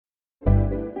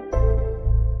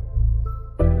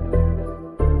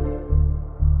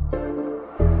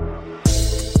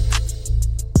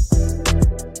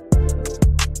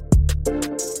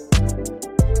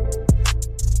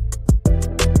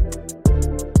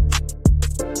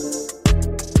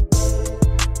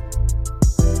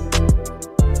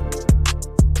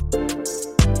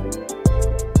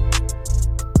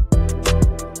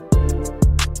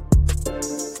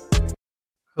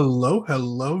Hello,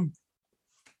 hello,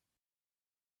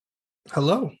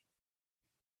 hello.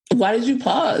 Why did you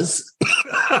pause?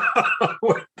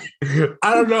 I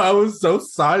don't know. I was so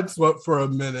sideswept for a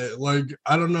minute. Like,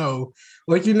 I don't know.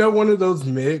 Like, one of those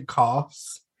mid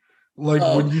coughs, like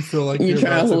when Oh, you feel like you're you're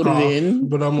trying about to to hold it cough. in?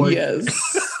 But I'm like,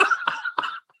 Yes.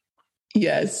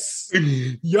 Yes.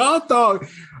 y'all thought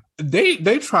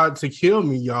they tried to kill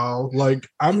me, y'all. Like,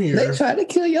 I'm They here. tried to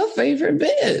kill your favorite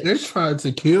They bitch. tried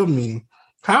to kill me.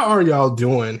 How are y'all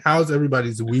doing? How's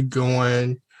everybody's week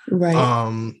going?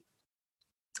 Right.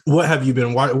 What have you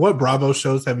been watching? What Bravo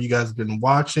shows have you guys been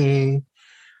watching?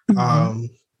 Mhm.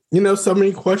 So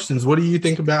many questions. What do you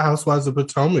think about Housewives of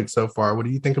Potomac so far? What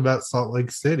do you think about Salt Lake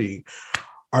City?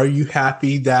 Are you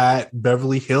happy that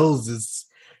Beverly Hills is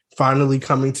finally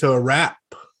coming to a wrap?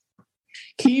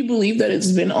 Can you believe that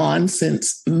it's been on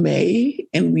since May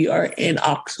and we are in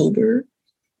October,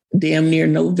 damn near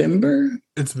November?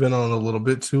 It's been on a little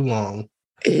bit too long.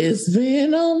 It's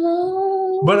been a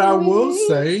long But I will way.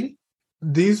 say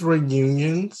these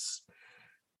reunions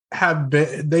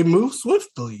they move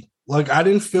swiftly. Like, I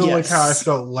didn't feel like how I Yes.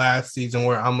 felt last season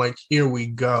where I'm like, here we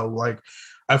go. Like,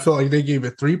 I felt like they gave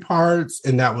it 3 parts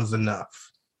and that was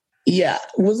enough. Yeah.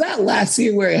 Was that last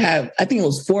year where it had, I think it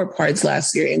was 4 parts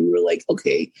last year, and we were like,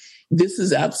 okay, this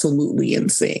is absolutely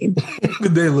insane.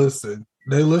 They listened.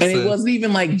 And it wasn't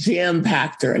even like jam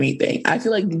packed or anything. I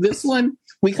feel like this one,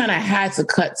 we kind of had to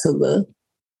cut to the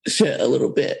shit a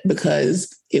little bit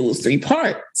because it was 3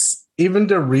 parts. Even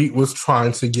Dorit was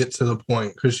trying to get to the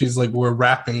point because she's like, we're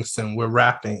rapping soon. We're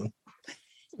rapping.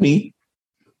 Me.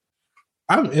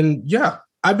 I've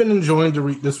been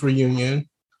enjoying this reunion.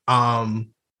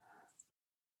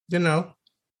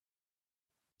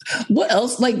 What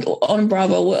else, like on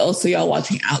Bravo, what else are y'all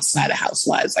watching outside of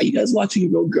Housewives? Are you guys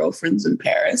watching Real Girlfriends in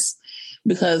Paris?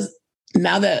 Because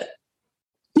now that,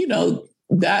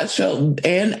 that show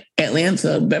and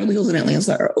Atlanta, Beverly Hills and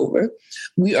Atlanta are over,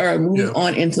 we are moving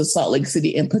on into Salt Lake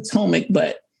City and Potomac,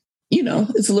 but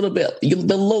it's a little bit,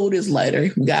 the load is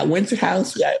lighter. We got Winter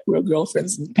House, we got Real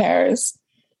Girlfriends in Paris.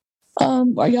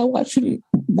 Are y'all watching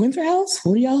Winter House?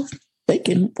 What are y'all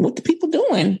thinking? What the people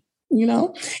doing?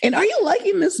 And are you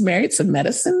liking this Married to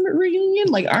Medicine reunion?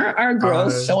 Like, aren't our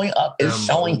girls showing up and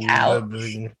showing out?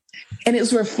 And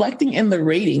it's reflecting in the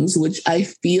ratings, which I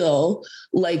feel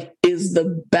like is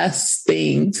the best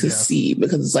thing to see,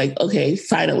 because it's like, okay,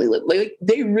 finally, like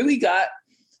they really got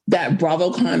that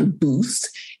BravoCon boost.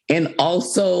 And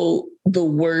also the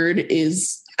word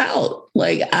is out.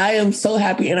 Like, I am so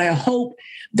happy. And I hope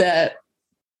that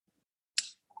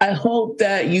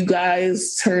you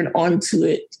guys turn onto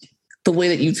it the way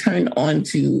that you turned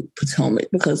onto Potomac,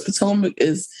 because Potomac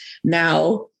is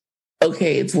now,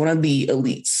 okay, it's one of the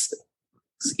elites,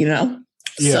 Yeah.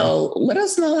 So let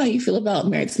us know how you feel about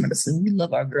Married to Medicine. We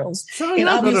love our girls. So and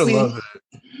obviously, love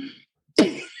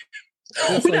it.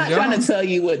 We're not trying to tell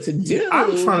you what to do.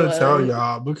 I'm trying to tell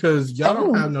y'all because y'all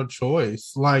don't have no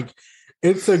choice. Like,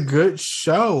 it's a good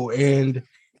show, and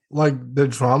like the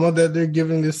drama that they're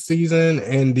giving this season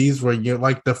and these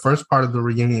like the first part of the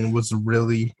reunion was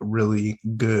really, really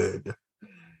good.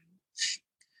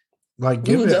 Like,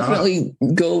 we'll definitely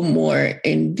go more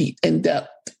in depth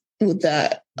with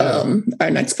that our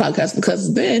next podcast,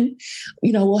 because then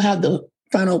we'll have the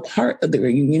final part of the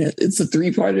reunion. It's a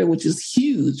 3-parter, which is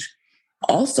huge.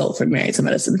 Also for Married to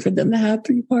Medicine, for them to have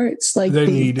 3 parts, like they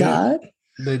need God.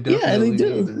 They definitely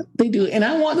do. They do. And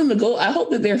I want them to go. I hope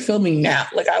that they're filming now.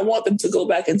 Like, I want them to go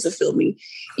back into filming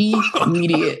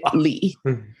immediately.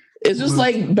 It's just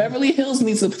like Beverly Hills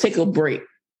needs to take a break.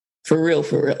 For real.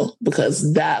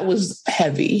 Because that was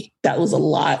heavy. That was a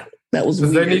lot. That was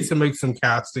weird. They need to make some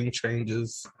casting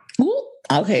changes. Ooh,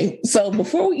 okay. So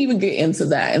before we even get into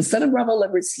that, instead of Bravo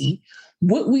Liberty,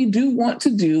 what we do want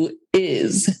to do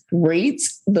is rate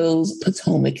those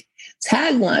Potomac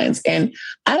taglines. And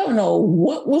I don't know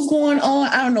what was going on.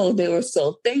 I don't know if they were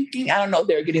still thinking. I don't know if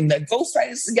they were getting their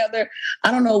ghostwriters together. I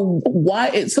don't know why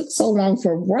it took so long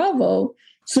for Bravo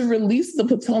to release the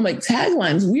Potomac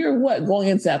taglines. We are going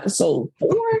into episode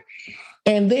 4,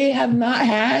 and they have not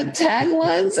had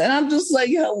taglines. And I'm just like,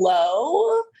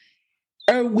 hello?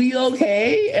 Are we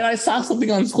okay? And I saw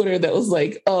something on Twitter that was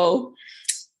like,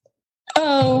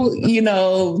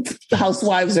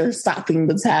 housewives are stopping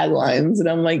the taglines. And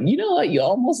I'm like, you know what? You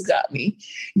almost got me.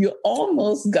 Yeah.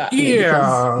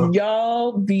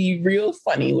 Y'all be real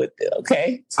funny with it,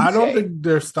 okay? I don't think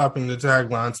they're stopping the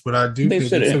taglines, but I do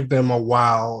think it took them a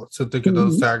while to think of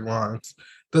those taglines.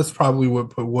 That's probably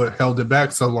what held it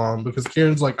back so long, because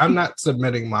Karen's like, I'm not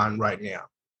submitting mine right now.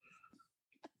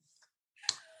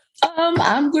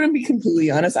 I'm going to be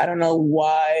completely honest. I don't know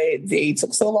why they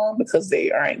took so long because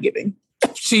they aren't giving.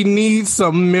 She needs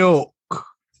some milk.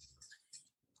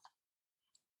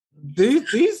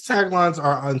 These taglines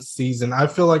are unseasoned. I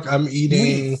feel like I'm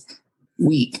eating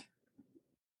weak.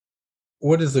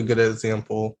 What is a good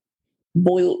example?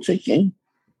 Boiled chicken.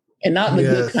 And not the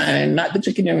good kind, not the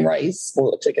chicken and rice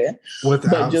boiled chicken.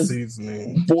 Without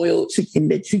seasoning. Boiled chicken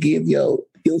that you give your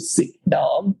sick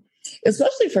dog.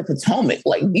 Especially for Potomac.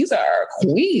 Like, these are our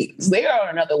queens. They are on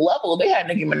another level. They had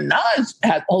Nicki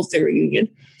Minaj host their reunion.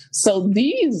 So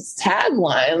these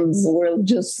taglines were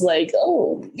just like,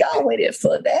 oh, y'all waited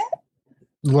for that?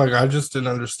 Like, I just didn't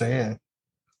understand.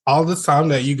 All this time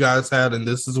that you guys had, and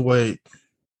this is what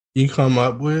you come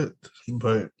up with,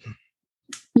 but...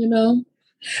 You know?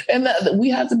 And we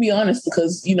have to be honest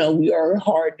because, you know, we are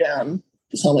hard down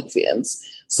Potomac fans.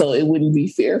 So it wouldn't be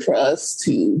fair for us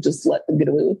to just let them get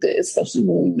away with it, especially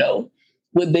when we know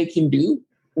what they can do.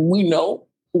 We know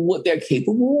what they're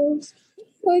capable of.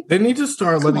 Like, they need to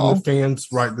start letting the fans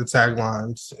write the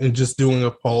taglines and just doing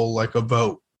a poll, like a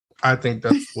vote. I think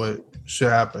that's what should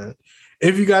happen.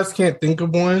 If you guys can't think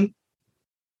of one,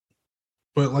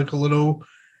 put like a little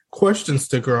question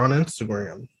sticker on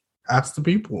Instagram. Ask the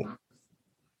people.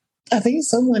 I think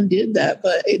someone did that,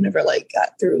 but it never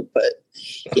got through. But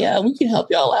yeah, we can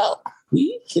help y'all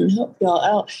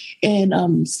out.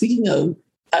 And speaking of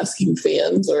asking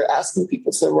fans or asking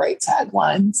people to write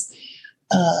taglines,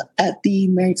 at the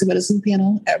Married to Medicine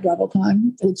panel at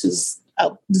BravoCon, which is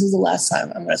this is the last time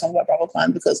I'm going to talk about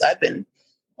BravoCon because I've been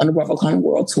on the BravoCon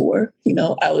World Tour. You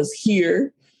know, I was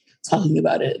here talking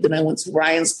about it. Then I went to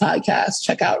Ryan's podcast.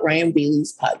 Check out Ryan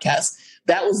Bailey's podcast.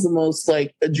 That was the most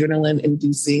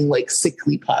adrenaline-inducing,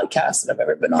 sickly podcast that I've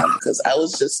ever been on because I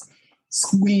was just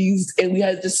squeezed and we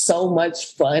had just so much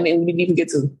fun and we didn't even get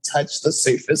to touch the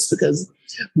surface because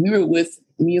me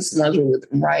and Solange were with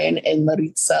Ryan and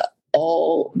Maritza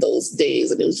all those days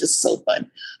and it was just so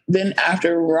fun. Then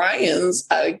after Ryan's,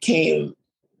 I came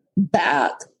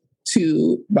back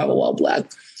to Bravo Wild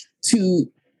Black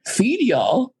to feed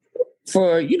y'all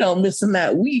for, missing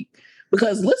that week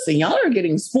because listen, y'all are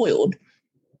getting spoiled.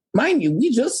 Mind you, we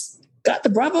just got the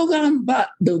BravoCon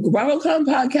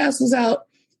podcast was out,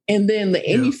 and then the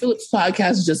Amy Phillips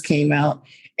podcast just came out,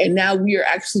 and now we are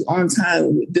actually on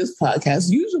time with this podcast.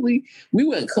 Usually, we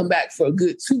wouldn't come back for a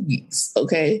good 2 weeks,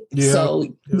 okay? Yeah.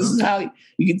 So this is how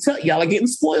you can tell y'all are getting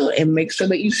spoiled, and make sure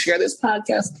that you share this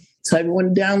podcast, tell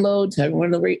everyone to download, tell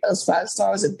everyone to rate us 5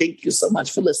 stars, and thank you so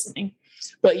much for listening.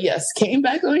 But yes, came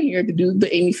back on here to do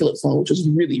the Amy Phillips one, which was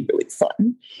really, really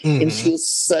fun. Mm-hmm. And she was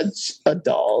such a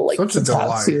doll, to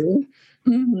talk to.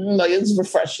 Mm-hmm. It was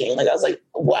refreshing. I was like,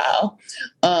 wow.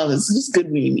 It's just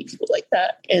good when you meet people like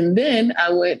that. And then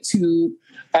I went to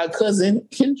our cousin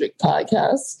Kendrick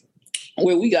podcast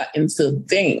where we got into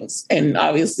things. And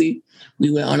obviously we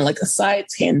went on a side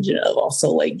tangent of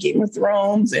also Game of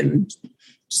Thrones and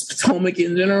Potomac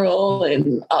in general,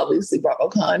 and obviously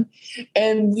BravoCon.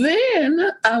 And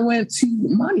then I went to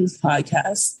Monty's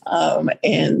podcast,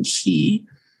 and she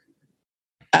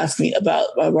asked me about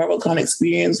my BravoCon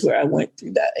experience, where I went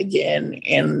through that again.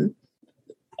 And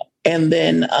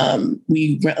then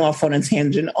we went off on a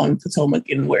tangent on Potomac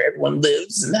and where everyone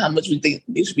lives and how much we think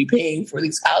they should be paying for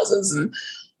these houses and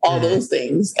all those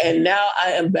things. And now I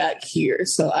am back here.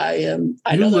 So you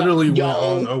literally went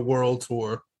on a world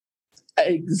tour.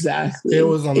 Exactly. It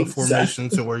was on the formation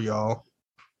tour, y'all.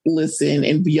 Listen,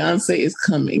 and Beyonce is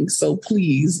coming. So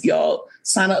please, y'all,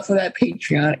 sign up for that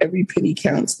Patreon. Every penny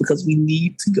counts because we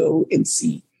need to go and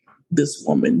see this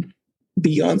woman.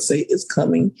 Beyonce is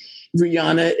coming.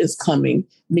 Rihanna is coming.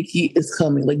 Nicki is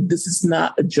coming. This is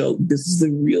not a joke. This is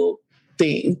a real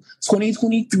thing.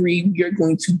 2023, we are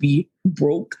going to be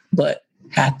broke but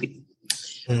happy.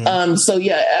 So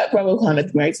at BravoCon at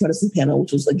the Married to Medicine panel,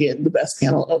 which was again the best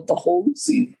panel of the whole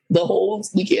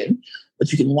weekend,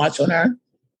 but you can watch on our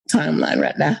timeline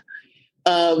right now.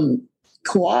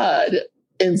 Quad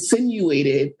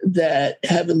insinuated that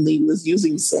Heavenly was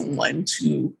using someone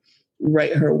to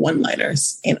write her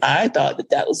one-liners, and I thought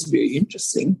that was very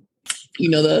interesting.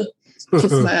 The kiss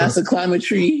my ass and climb a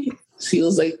tree. She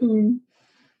was like,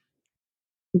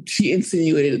 She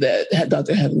insinuated that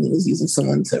Dr. Heavenly was using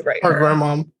someone to write her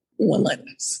grandma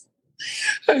one-liners.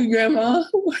 Her grandma?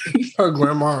 Her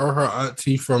grandma or her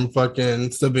auntie from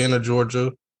fucking Savannah,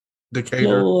 Georgia,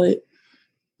 Decatur.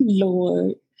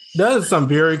 Lord. That is some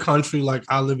very country,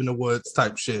 I live in the woods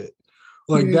type shit.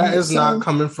 That is not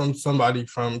coming from somebody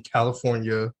from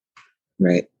California.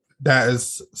 Right. That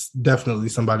is definitely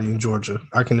somebody in Georgia.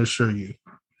 I can assure you.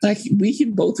 We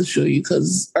can both assure you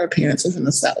because our parents are from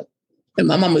the South. And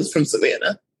my mom is from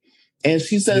Savannah. And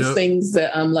she says things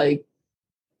that I'm like,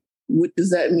 what does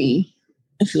that mean?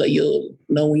 And she's like, you'll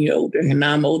know when you're older. And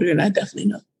now I'm older and I definitely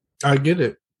know. I get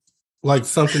it. Like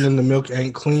something in the milk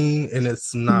ain't clean and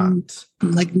it's not.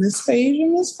 I'm like, Miss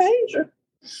Phaedra.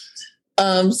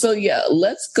 So yeah,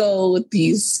 let's go with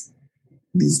these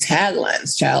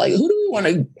taglines, child. Like, who do we want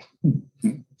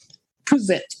to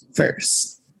present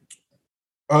first?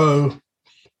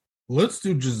 Let's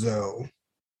do Giselle.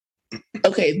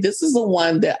 Okay, this is the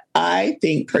one that I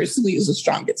think personally is the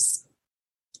strongest.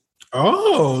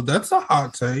 Oh, that's a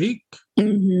hot take.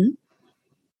 Mm-hmm.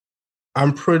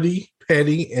 I'm pretty,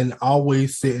 petty, and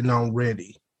always sitting on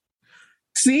ready.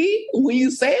 See, when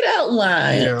you say it out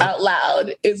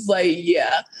loud, it's like,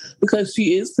 yeah, because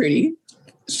she is pretty,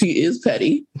 she is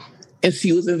petty, and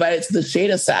she was invited to the Shade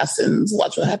Assassins.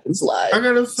 Watch What Happens Live. I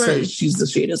gotta say, so she's the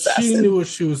Shade Assassin. She knew what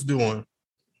she was doing.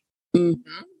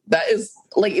 Mm-hmm. That is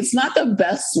like, it's not the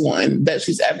best one that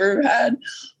she's ever had,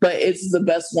 but it's the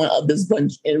best one of this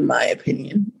bunch, in my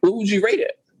opinion. What would you rate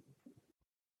it?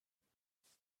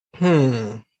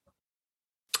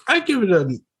 I give it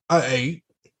an 8.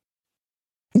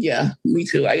 Yeah, me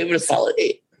too. I give it a solid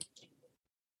 8.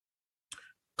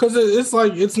 Because it's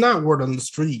like, it's not word on the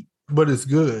street, but it's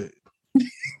good.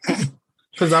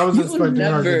 Because I was expecting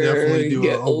her to definitely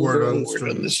do a word on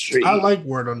the street. I like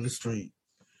word on the street.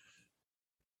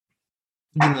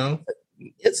 You know?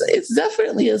 It's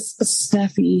definitely a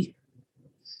snappy,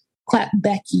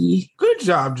 clapbacky. Good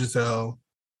job, Giselle.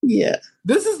 Yeah.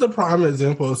 This is the prime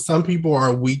example. Some people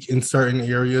are weak in certain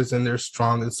areas and they're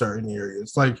strong in certain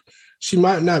areas. Like, she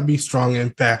might not be strong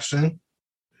in fashion,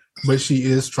 but she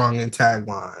is strong in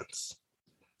taglines.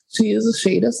 She is a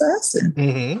Shade Assassin.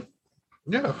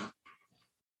 Mm-hmm. Yeah.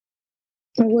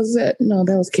 Or was that? No,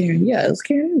 that was Karen. Yeah, it was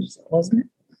Karen, wasn't it?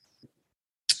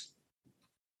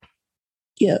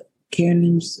 Yep, Karen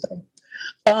and Giselle.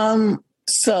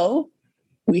 So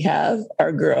we have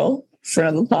our girl,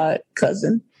 friend of the pod,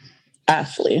 cousin,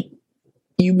 Ashley.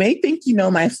 You may think you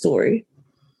know my story,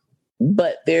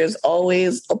 but there's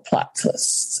always a plot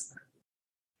twist.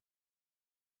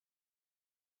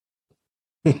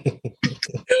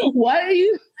 Why are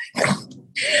you?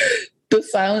 The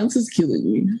silence is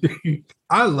killing me.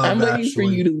 I love I'm waiting Ashley. for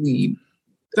you to lead.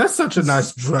 That's such a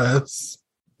nice dress.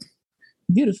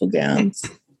 Beautiful gowns.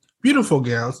 Beautiful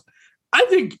gowns. I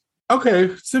think,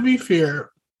 okay, to be fair,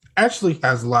 Ashley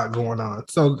has a lot going on.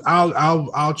 So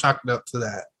I'll chalk it up to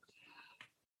that.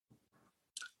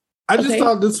 I just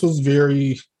thought this was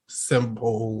very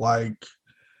simple, like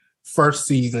first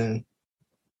season.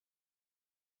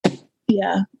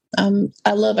 Yeah.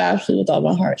 I love Ashley with all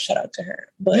my heart. Shout out to her.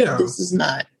 But this is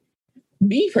not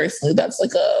me personally. That's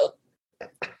like a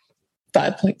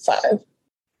 5.5.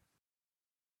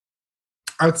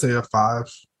 I'd say a 5.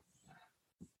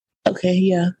 Okay,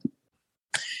 yeah.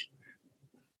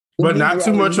 But not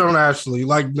too much on Ashley.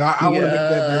 Like, I want to make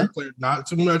that very clear. Not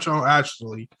too much on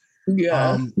Ashley.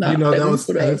 Yeah. You know, that was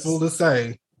painful to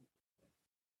say.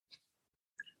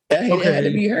 I hate it had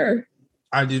to be her.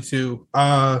 I do too.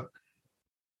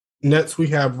 Next, we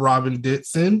have Robin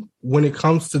Dixon. When it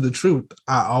comes to the truth,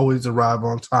 I always arrive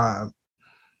on time.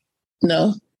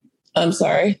 No, I'm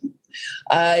sorry.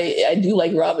 I do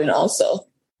like Robin also.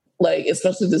 Like,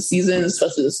 especially this season,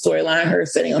 especially the storyline, her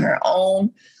sitting on her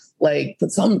own. Like,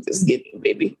 put some just giving,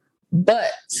 baby. But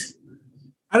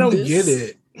I don't get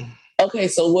it. Okay,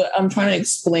 so what I'm trying to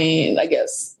explain, I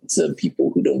guess, to people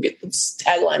who don't get this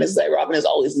tagline is that Robin is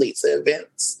always late to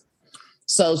events.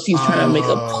 So she's trying to make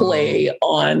a play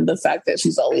on the fact that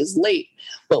she's always late.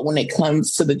 But when it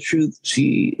comes to the truth,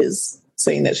 she is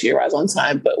saying that she arrives on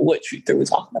time. But what truth are we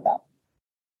talking about?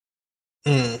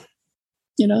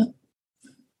 You know?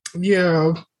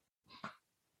 Yeah.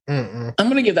 I'm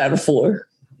going to give that a 4.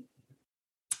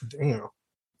 Damn.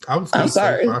 I'm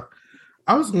sorry.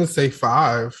 I was going to say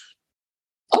 5.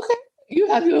 Okay. You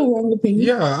have your wrong opinion.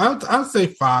 Yeah, I'll say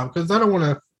 5 because I don't want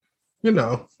to, you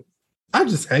know, I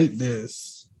just hate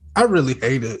this. I really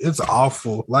hate it. It's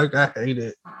awful. Like, I hate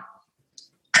it.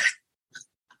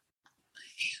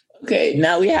 Okay,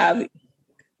 now we have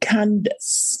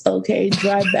Candace. Okay,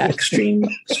 drive back. Stream,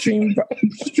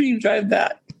 drive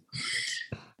back.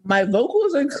 My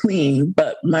vocals are clean,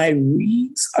 but my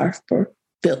reads are for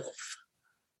filth.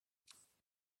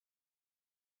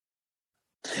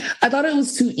 I thought it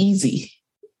was too easy.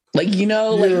 Like, you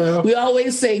know, like we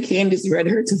always say Candace read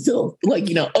her to filth. Like,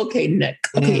 you know, okay, neck,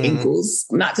 okay, ankles,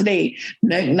 not today,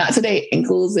 neck, not today,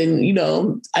 ankles. And, you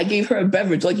know, I gave her a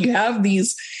beverage. Like, you have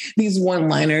these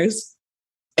one-liners,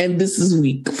 and this is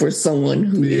weak for someone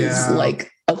who is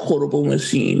like a quotable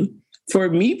machine. For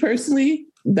me personally,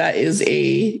 that is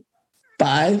a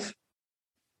 5.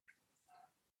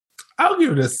 I'll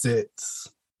give it a 6.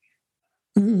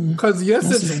 Because yes,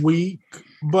 it's weak,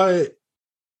 but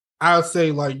I'll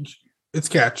say like it's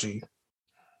catchy.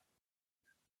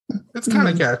 It's kind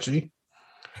of catchy.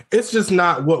 It's just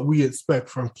not what we expect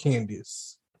from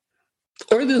Candiace.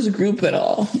 Or this group at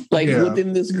all. Like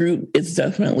within this group, it's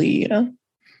definitely,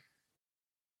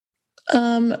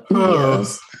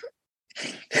 Mia's.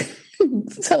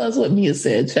 Tell us what Mia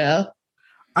said, child.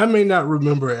 I may not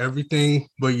remember everything,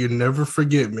 but you never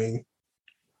forget me.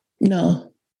 No.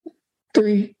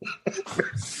 3.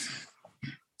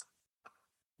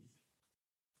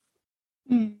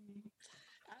 I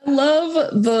love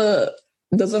the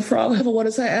does a frog have a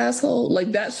water tight asshole?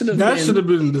 Like that should have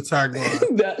been the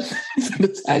tagline. That should be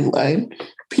the tagline.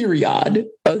 Period.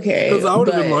 Okay. Because I would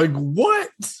have been like, what?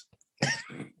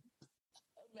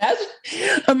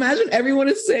 Imagine everyone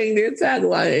is saying their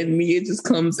tagline and Mia just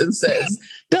comes and says,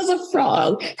 does a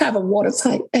frog have a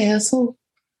watertight asshole?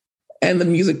 And the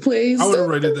music plays. I would have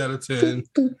rated that a 10.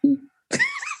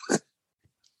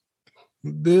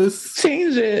 This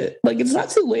change it. Like it's not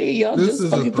too late. Y'all just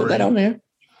fucking put that on there.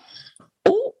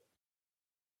 Oh,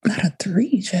 not a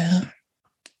 3, child.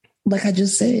 Like I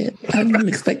just said, I didn't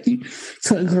expect you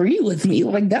to agree with me.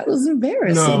 Like that was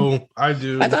embarrassing. No, I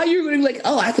do. I thought you were going to be like,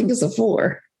 oh, I think it's a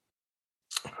 4.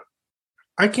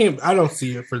 I don't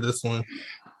see it for this one.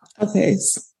 Okay.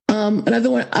 Another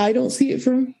one I don't see it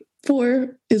for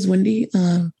is Wendy.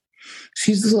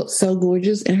 She's so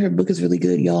gorgeous and her book is really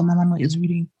good. Y'all, my mama is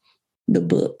reading the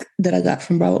book that I got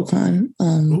from BravoCon.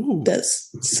 That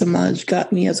Samaj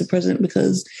got me as a present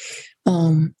because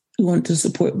we wanted to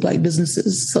support Black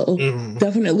businesses. So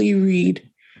definitely read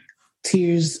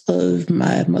Tears of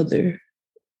My Mother.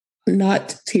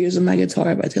 Not Tears of My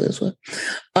Guitar by Taylor Swift.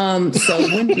 So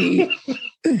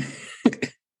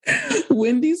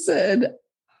Wendy said,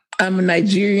 I'm a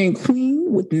Nigerian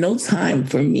queen with no time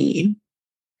for me.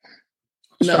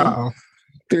 No. Child.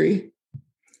 3.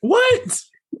 What?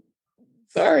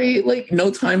 Sorry, like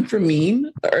no time for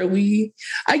mean.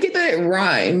 I get that it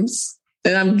rhymes.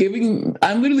 And I'm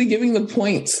literally giving the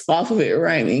points off of it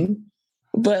rhyming.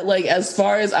 But like, as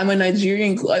far as I'm a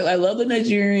Nigerian, I love the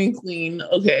Nigerian queen.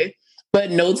 Okay. But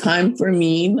no time for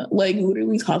mean. Like, what are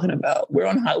we talking about? We're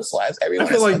on Housewives. Everyone. I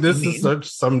feel like this is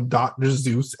some Dr.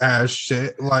 Zeus ass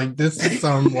shit. Like, this is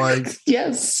some like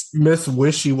yes, Miss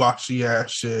Wishy Washy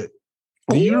ass shit.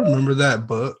 Do you remember that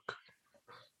book?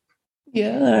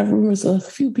 Yeah, I remember a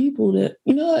few people that.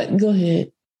 You know what? Go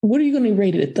ahead. What are you going to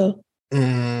rate it though?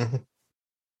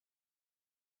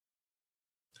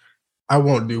 I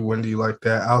won't do Wendy like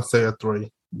that. I'll say a 3.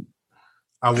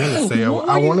 I want to say a 1.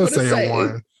 I want to say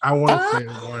a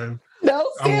 1. No,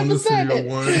 stand beside it.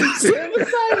 Stand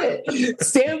beside it.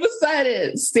 Stand beside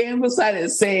it. Stand beside it.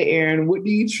 Say it, Aaron. What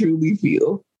do you truly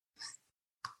feel?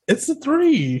 It's a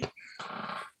 3.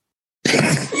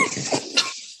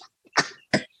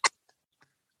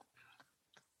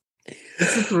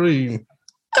 It's a 3.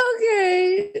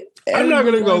 Okay. I'm not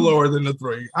gonna go lower than a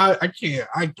 3. I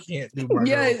can't do my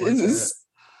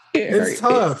it's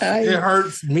tough. It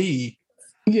hurts me.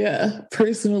 Yeah,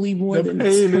 personally more than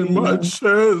pain in my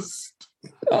chest.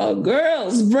 Oh,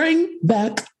 girls, bring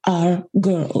back our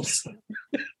girls.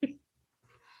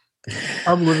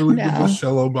 I'm literally the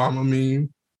Michelle Obama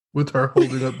meme with her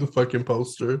holding up the fucking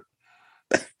poster.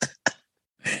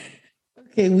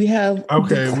 Okay, we have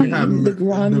the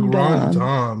Grand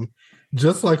Dame.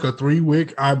 Just like a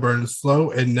 3-wick, I burn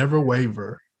slow and never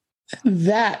waver.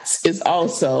 That is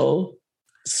also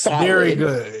solid. Very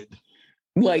good.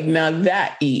 Like, now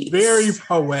that eats. Very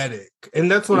poetic.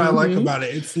 And that's what I like about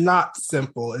it. It's not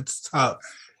simple. It's tough.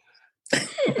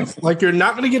 Like, you're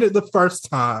not going to get it the first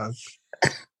time,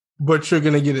 but you're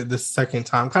going to get it the second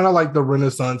time. Kind of like the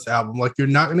Renaissance album. Like, you're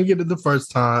not going to get it the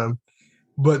first time,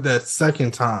 but that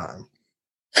second time,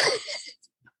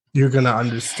 you're going to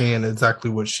understand exactly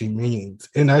what she means.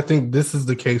 And I think this is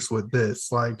the case with this.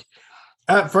 Like,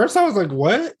 at first I was like,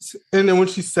 what? And then when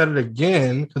she said it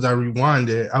again, because I rewind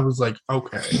it, I was like,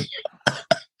 okay.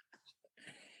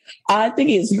 I think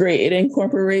it's great. It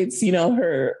incorporates,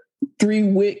 her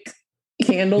 3-wick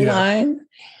candle line.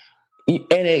 And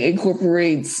it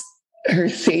incorporates her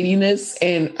shadiness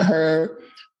and her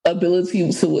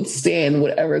ability to withstand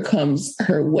whatever comes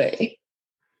her way.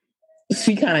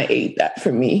 She kind of ate that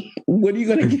for me. What are you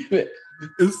going to give it?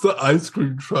 It's the ice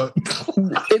cream truck.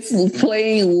 It's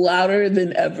playing louder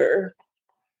than ever.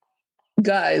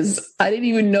 Guys, I didn't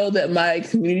even know that my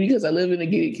community, because I live in a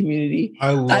gated community,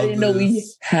 I didn't know we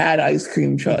had ice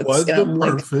cream trucks.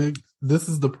 This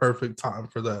is the perfect time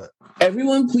for that.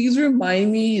 Everyone, please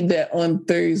remind me that on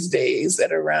Thursdays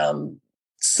at around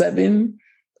 7,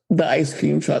 the ice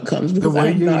cream truck comes, The because I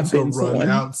way have you need not to been to run one.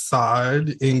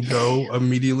 outside and go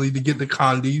immediately to get the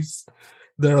candies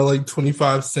that are like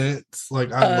 25 cents.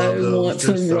 Like, I love I those. want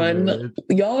They're to so run. good.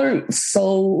 Y'all are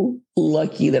so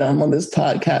lucky that I'm on this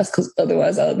podcast, because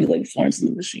otherwise I would be like Florence in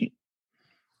the Machine.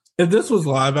 If this was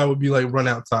live, I would be like, run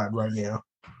outside right now.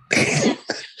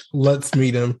 Let's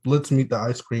meet him. Let's meet the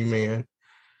ice cream man.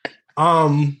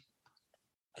 What's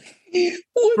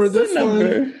for this the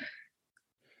number? one,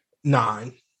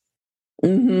 9.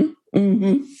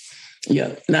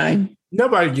 Yeah, 9.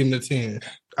 Nobody getting a 10.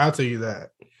 I'll tell you that.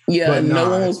 Yeah, but no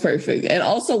one was perfect. And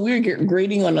also, we're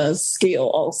grading on a scale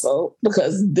also,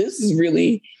 because this is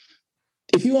really,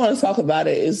 if you want to talk about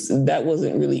it, that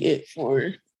wasn't really it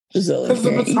for Giselle. Because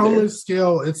the Potomac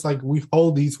scale, it's like we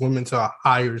hold these women to a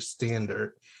higher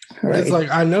standard. Right. It's like,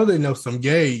 I know they know some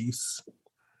gays.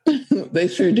 They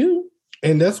sure do.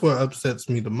 And that's what upsets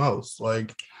me the most.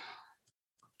 Like,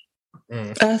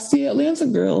 I see Atlanta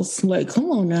girls. Like, come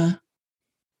on now.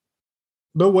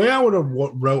 The way I would have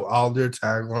wrote all their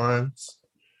taglines,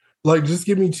 like, just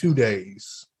give me 2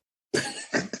 days.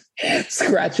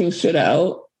 Scratching shit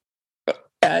out.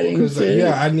 Adding shit.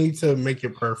 Yeah, I need to make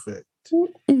it perfect.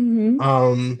 And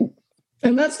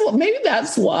maybe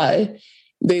that's why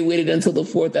they waited until the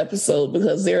 4th episode,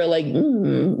 because they were like,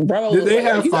 Bravo. Did they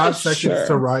have 5 seconds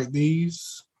to write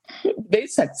these? They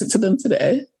texted to them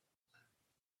today.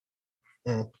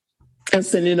 And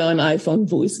send it on iPhone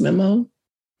voice memo.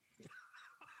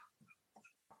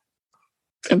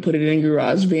 And put it in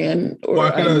GarageBand.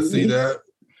 Why can I see that?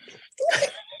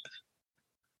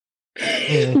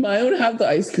 Mine would have the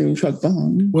ice cream truck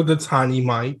behind. With a tiny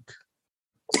mic.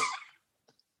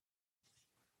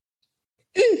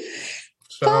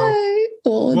 It's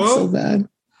so bad.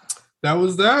 That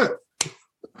was that.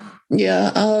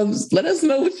 Yeah. Let us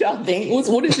know what y'all think.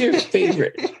 What is your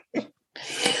favorite?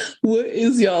 What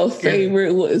is y'all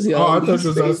favorite? What is y'all? I thought it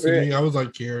was asking me. I was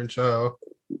like, Karen, child.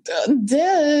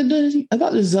 Dead. I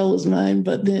thought Giselle was mine,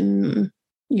 but then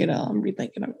I'm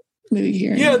rethinking. I'm maybe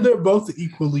hearing. Yeah, they're both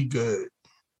equally good.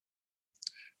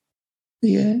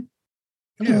 Yeah.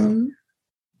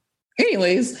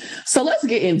 Anyways, so let's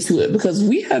get into it, because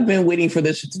we have been waiting for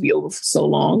this shit to be over for so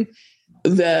long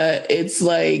that it's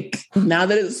like, now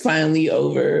that it's finally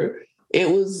over, it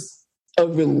was a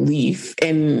relief,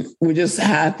 and we're just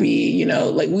happy.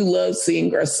 Like, we love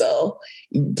seeing Garcelle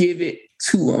give it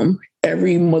to him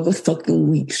every motherfucking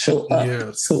week, show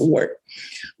up to work.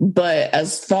 But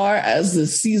as far as the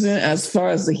season, as far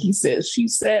as the he said, she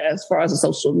said, as far as the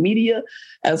social media,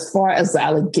 as far as the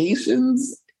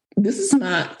allegations, this is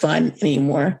not fun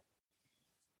anymore.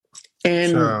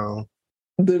 And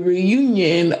the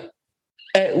reunion,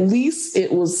 at least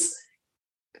it was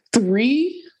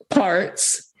 3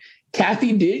 parts.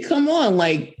 Kathy did come on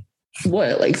like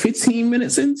 15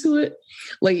 minutes into it.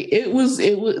 Like, it was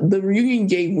the reunion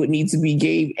gave what needs to be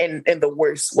gave in the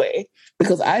worst way,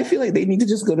 because I feel like they need to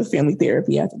just go to family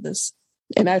therapy after this.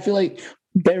 And I feel like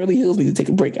Beverly Hills needs to take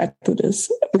a break after this,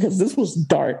 because this was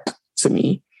dark to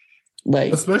me.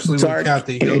 Like, especially with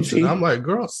Kathy Hilton. I'm like,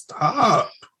 girl, stop.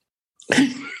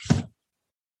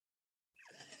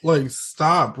 Like,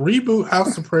 stop. Reboot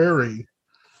House of Prairie.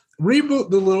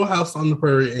 Reboot the Little House on the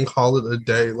Prairie and call it a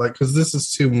day. Like, because this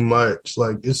is too much.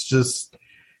 Like, it's just,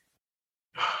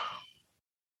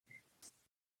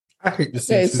 I hate to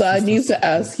say. Okay, so I need to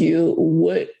ask you,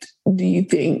 what do you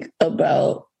think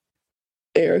about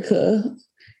Erica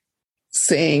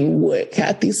saying what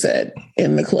Kathy said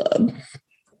in the club?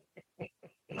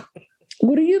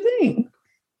 What do you think?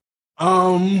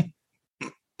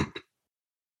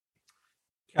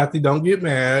 Kathy, don't get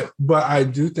mad, but I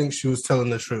do think she was telling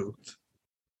the truth.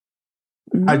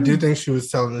 I do think she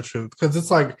was telling the truth, because it's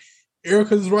like,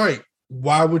 Erica's right.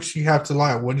 Why would she have to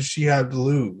lie? What does she have to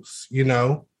lose? It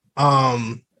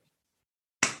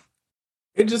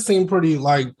just seemed pretty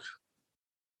like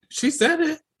she said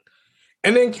it.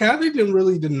 And then Kathy didn't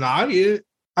really deny it.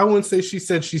 I wouldn't say she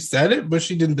said it, but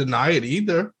she didn't deny it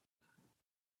either.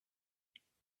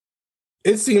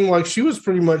 It seemed like she was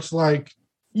pretty much like,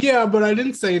 yeah, but I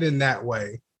didn't say it in that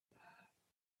way.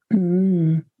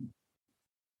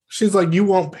 She's like, you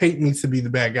won't paint me to be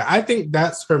the bad guy. I think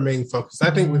that's her main focus.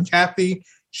 I think with Kathy,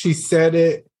 she said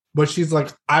it, but she's like,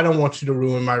 I don't want you to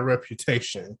ruin my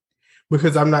reputation,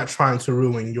 because I'm not trying to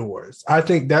ruin yours. I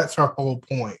think that's her whole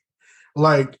point.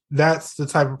 Like, that's the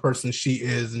type of person she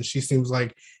is. And she seems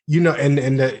like,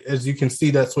 and that, as you can see,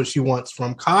 that's what she wants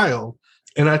from Kyle.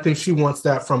 And I think she wants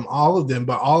that from all of them,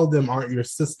 but all of them aren't your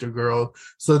sister, girl.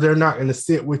 So they're not going to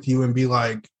sit with you and be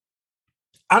like,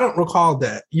 I don't recall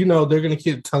that. They're going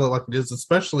to tell it like it is,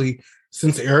 especially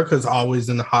since Erica's always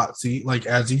in the hot seat. Like,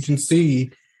 as you can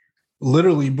see,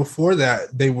 literally before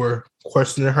that, they were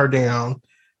questioning her down.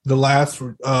 The last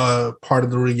part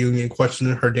of the reunion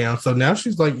questioning her down. So now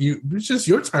she's like, it's just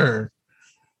your turn.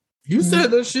 You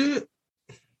said that shit.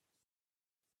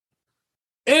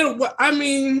 And I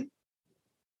mean,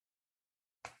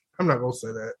 I'm not gonna say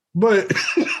that, but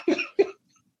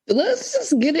let's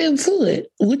just get into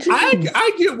it.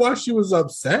 I get why she was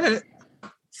upset.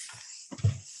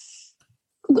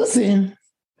 Listen.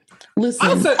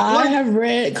 I have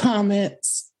read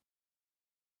comments,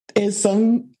 and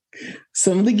some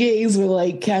of the gays were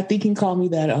like, "Kathy can call me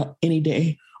that any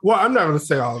day." Well, I'm not gonna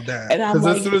say all of that because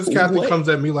as soon as Kathy comes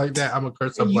at me like that, I'm gonna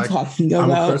curse her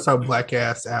black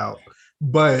ass out.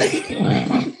 But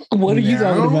what are you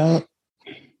talking about?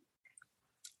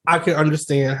 I can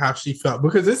understand how she felt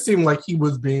because it seemed like he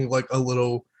was being like a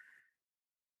little,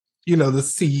 the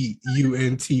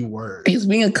CUNT word. He's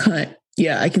being a cunt.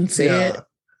 Yeah, I can say it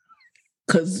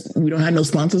because we don't have no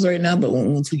sponsors right now. But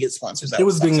once we get sponsors, it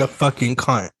was being a fucking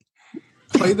cunt.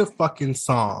 Play the fucking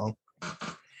song.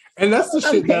 And that's the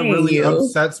shit that really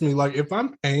upsets me. Like, if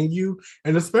I'm paying you,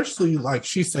 and especially like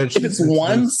she said, if it's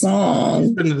one song,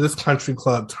 she's been to this country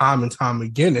club time and time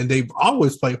again, and they've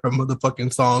always played her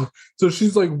motherfucking song. So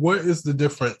she's like, what is the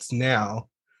difference now?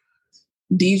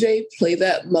 DJ, play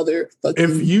that motherfucking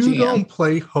If you jam. don't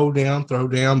play Hold Down, Throw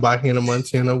Down by Hannah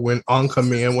Montana when on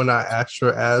command when I asked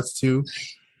your ass to,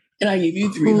 and I give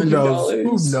you $300,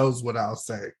 who knows what I'll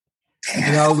say?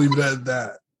 And I'll leave it at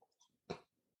that.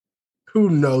 Who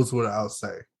knows what I'll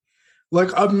say?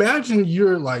 Like, imagine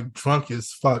you're like drunk as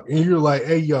fuck and you're like,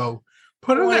 hey, yo,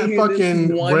 put on that fucking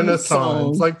Renaissance.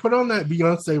 Song. Like, put on that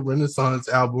Beyonce Renaissance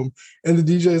album. And the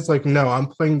DJ is like, no, I'm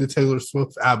playing the Taylor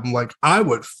Swift album. Like, I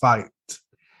would fight.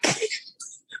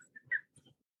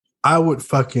 I would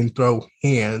fucking throw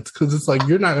hands because it's like,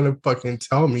 you're not going to fucking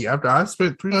tell me after I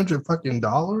spent $300 fucking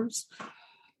dollars,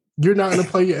 you're not going to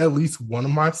play at least one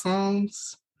of my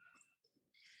songs.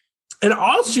 And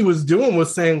all she was doing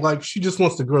was saying, like, she just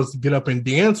wants the girls to get up and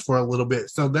dance for a little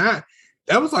bit. So that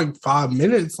was like 5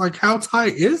 minutes. Like, how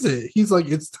tight is it? He's like,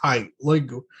 it's tight. Like,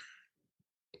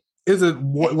 is it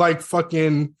like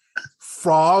fucking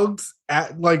frogs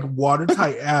at like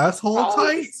watertight asshole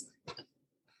tight?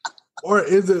 Or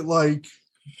is it like,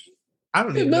 I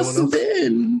don't even know what else.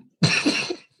 Been.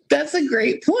 That's a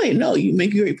great point. No, you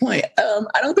make a great point.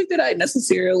 I don't think that I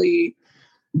necessarily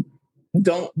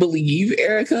don't believe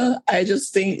Erica. I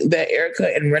just think that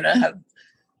Erica and Rinna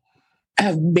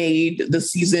have made the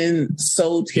season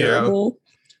so terrible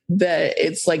that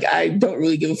it's like, I don't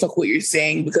really give a fuck what you're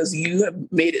saying because you have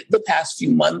made it the past few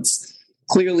months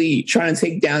clearly trying to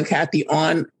take down Kathy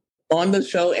on the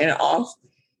show and off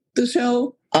the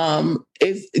show.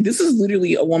 This is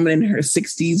literally a woman in her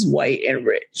 60s, white and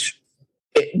rich.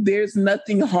 There's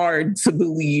nothing hard to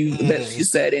believe that she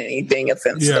said anything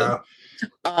offensive. Yeah.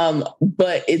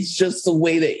 But it's just the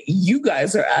way that you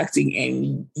guys are acting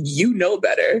and you know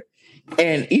better.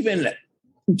 And even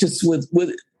just with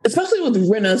especially with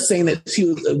Rinna saying that she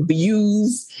was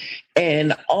abused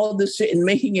and all this shit and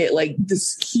making it like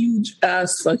this huge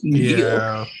ass fucking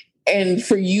deal. And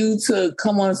for you to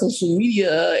come on social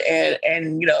media and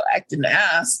act an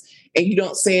ass and you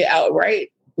don't say it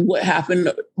outright what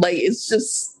happened, like, it's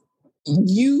just,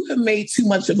 you have made too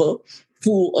much of a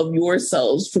fool of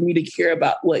yourselves for me to care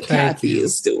about what Kathy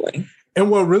is doing.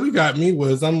 And what really got me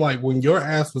was, I'm like, when your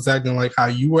ass was acting like how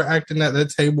you were acting at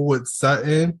that table with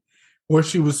Sutton, where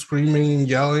she was screaming and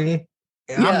yelling.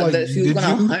 And I'm like, that she was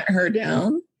going to hunt her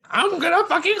down. I'm going to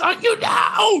fucking hunt you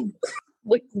down.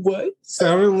 Like, what?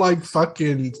 Sounded like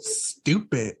fucking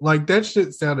stupid. Like, that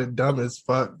shit sounded dumb as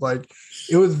fuck. Like,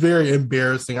 it was very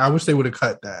embarrassing. I wish they would have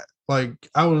cut that. Like,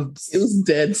 it was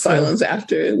dead silence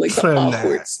after, like, the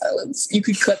awkward silence. You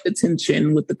could cut the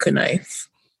tension with the knife.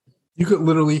 You could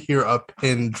literally hear a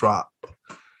pin drop.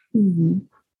 Mm-hmm.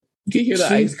 You could hear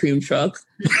the ice cream truck.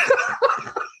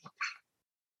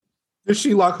 Did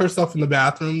she lock herself in the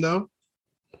bathroom, though?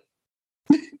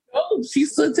 No, she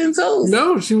stood 10 toes.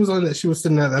 No, she was on that. She was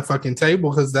sitting at that fucking table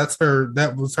because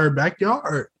that was her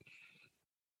backyard.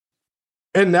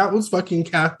 And that was fucking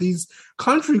Kathy's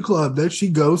country club that she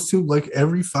goes to like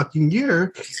every fucking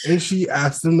year. And she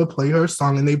asked them to play her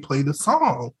song and they play the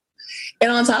song.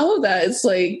 And on top of that, it's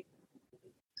like,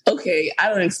 okay, I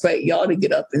don't expect y'all to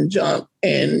get up and jump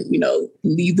and,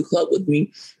 leave the club with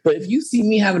me. But if you see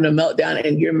me having a meltdown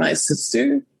and you're my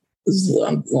sister,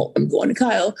 I'm going to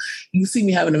Kyle. You see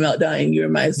me having a meltdown and you're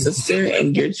my sister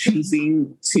and you're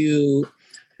choosing to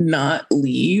not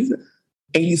leave.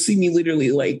 And you see me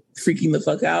literally like freaking the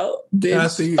fuck out.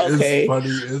 Kathy is funny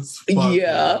as fuck.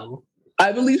 Yeah. Bro.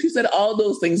 I believe she said all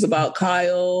those things about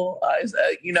Kyle. I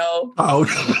said, Oh.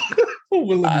 I'm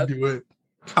willing to do it.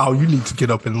 Kyle, you need to get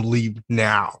up and leave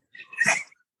now.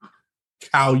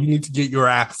 Kyle, you need to get your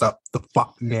ass up the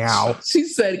fuck now. She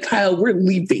said, Kyle, we're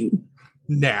leaving.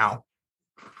 Now.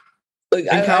 Like,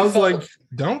 and Kyle's like,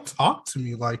 don't talk to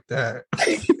me like that.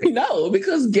 No,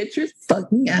 because get your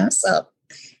fucking ass up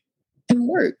and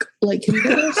work. Like, can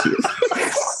you?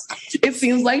 It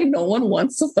seems like no one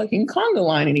wants a fucking conga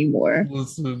line anymore.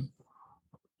 Listen.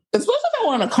 Especially if I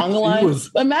want a conga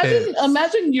line.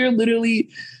 Imagine you're literally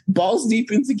balls deep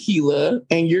in tequila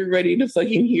and you're ready to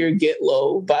fucking hear Get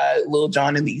Low by Lil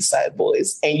Jon and the East Side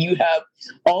Boys. And you have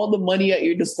all the money at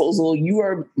your disposal. You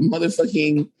are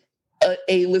motherfucking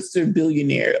A-lister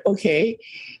billionaire, okay?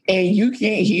 And you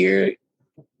can't hear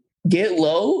Get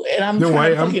Low. And I'm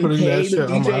trying to fucking pay the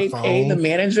DJ, pay the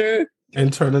manager.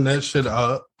 And turning that shit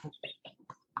up.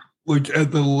 Like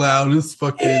at the loudest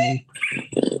fucking...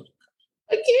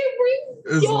 I can't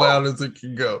breathe. As loud as it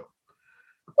can go.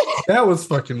 That was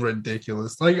fucking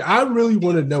ridiculous. Like, I really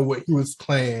want to know what he was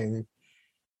playing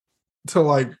to,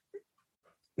 like,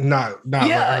 not.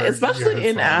 Yeah, especially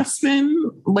in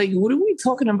Aspen. Like, what are we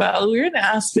talking about? We're in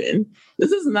Aspen.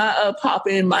 This is not a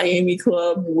pop-in Miami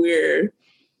club where,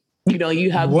 you know,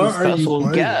 you have these special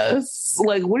guests.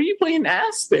 Like, what are you playing in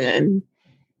Aspen?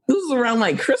 This was around,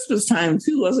 like, Christmas time,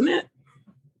 too, wasn't it?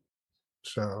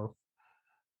 So...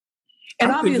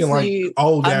 And I'm obviously, like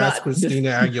old ass Christina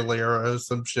Aguilera or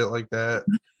some shit like that.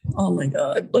 Oh my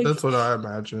God. Like, that's what I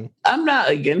imagine. I'm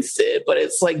not against it, but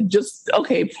it's like, just,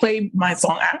 okay, play my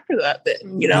song after that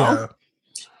then, you know?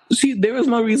 Yeah. There was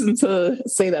no reason to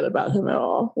say that about him at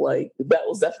all. Like, that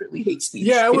was definitely hate speech.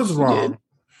 Yeah, it was wrong.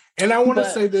 And I want to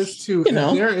say this too. If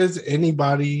there is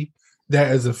anybody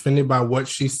that is offended by what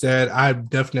she said, I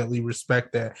definitely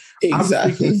respect that. Exactly.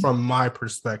 I'm speaking from my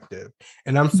perspective.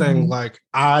 And I'm saying, like,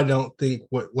 I don't think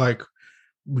what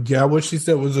she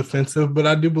said was offensive, but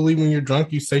I do believe when you're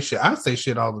drunk, you say shit. I say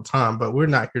shit all the time, but we're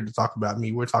not here to talk about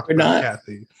me. We're talking about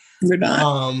Kathy. We're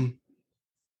not.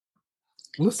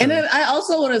 Listen. And then I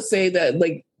also want to say that,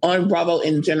 like, on Bravo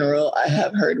in general, I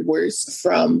have heard worse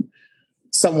from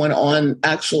someone on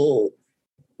actual...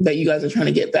 that you guys are trying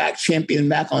to get back, champion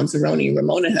back on Cerrone.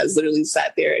 Ramona has literally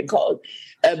sat there and called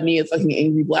Ebony a fucking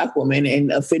angry Black woman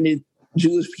and offended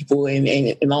Jewish people.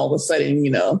 And all of a sudden, you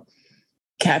know,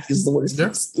 Kathy's the worst.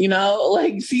 Yeah. You know,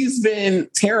 like, she's been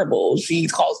terrible. She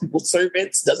calls people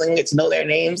servants, doesn't get to know their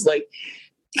names. Like,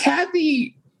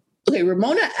 Kathy, okay,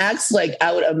 Ramona acts like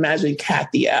I would imagine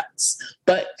Kathy acts,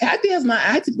 but Kathy has not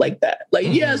acted like that. Like,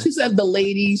 yeah, she's at the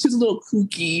lady. She's a little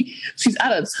kooky. She's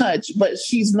out of touch, but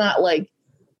she's not like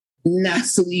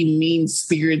nastily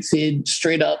mean-spirited,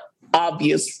 straight up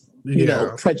obvious, you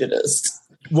know, prejudiced.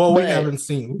 Well, we haven't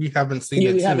seen it. We haven't seen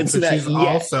that she's yet.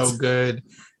 Also good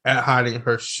at hiding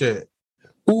her shit.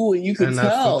 Ooh, and you can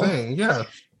tell. That's the thing. Yeah,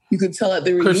 you could tell at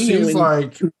the reunion because she's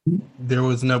like, there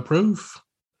was no proof.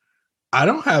 I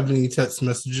don't have any text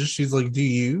messages. She's like, do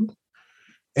you?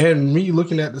 And me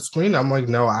looking at the screen, I'm like,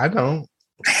 no, I don't.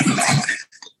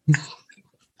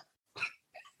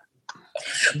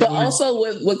 But also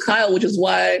with Kyle, which is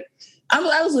why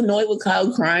I was annoyed with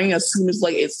Kyle crying as soon as,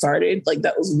 like, it started. Like,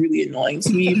 that was really annoying to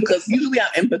me because usually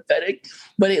I'm empathetic,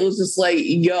 but it was just like,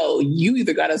 yo, you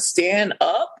either got to stand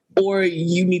up or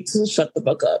you need to shut the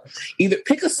fuck up. Either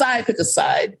pick a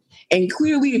side. And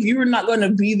clearly, if you were not going to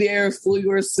be there for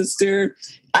your sister,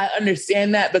 I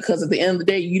understand that, because at the end of the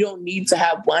day, you don't need to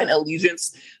have blind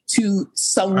allegiance to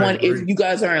someone if you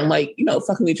guys aren't, like, you know,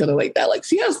 fucking each other like that. Like,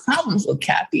 she has problems with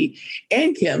Kathy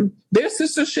and Kim. Their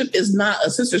sistership is not a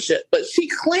sistership, but she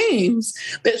claims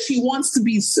that she wants to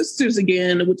be sisters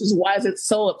again, which is why it's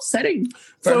so upsetting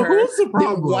for her. Who's the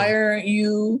problem? Then why aren't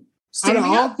you standing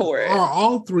up for it? Are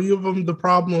all three of them the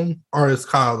problem, or is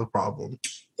Kyle the problem?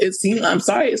 It seems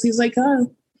like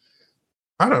Kyle.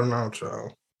 I don't know,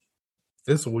 child.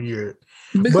 It's weird.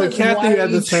 Because but Kathy,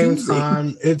 at the same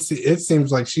time, it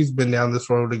seems like she's been down this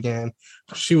road again.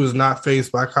 She was not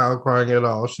faced by Kyle crying at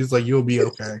all. She's like, you'll be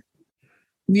okay.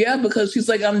 Yeah, because she's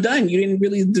like, I'm done. You didn't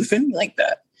really defend me like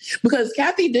that. Because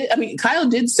Kyle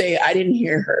did say, I didn't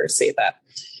hear her say that.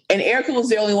 And Erica was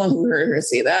the only one who heard her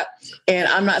say that. And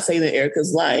I'm not saying that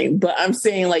Erica's lying, but I'm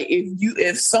saying, like,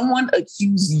 if someone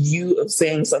accused you of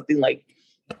saying something like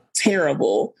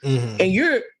terrible, and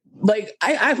you're like,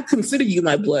 I consider you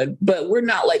my blood, but we're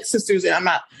not like sisters. And I'm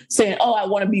not saying, oh, I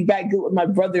want to be back good with my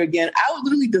brother again. I would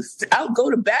literally I would go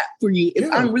to bat for you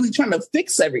if I'm really trying to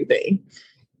fix everything.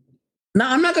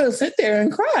 Now, I'm not going to sit there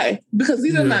and cry because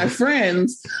these are my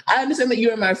friends. I understand that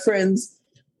you're my friends,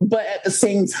 but at the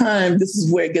same time, this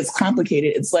is where it gets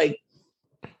complicated. It's like,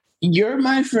 you're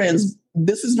my friends.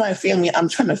 This is my family. I'm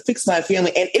trying to fix my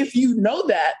family. And if you know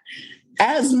that,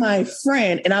 as my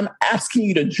friend and I'm asking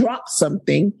you to drop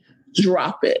something,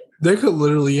 drop it. They could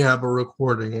literally have a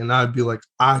recording and I'd be like,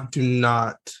 I do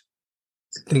not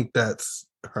think that's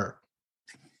her.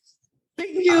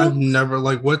 Thank you. I've never,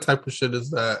 like, what type of shit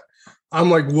is that? I'm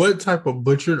like, what type of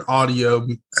butchered audio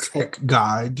tech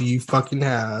guy do you fucking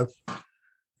have?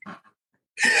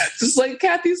 Just like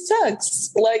Kathy's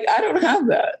text. Like, I don't have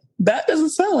that. That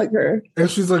doesn't sound like her. And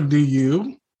she's like, do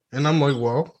you? And I'm like,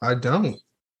 well, I don't.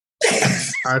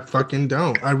 I fucking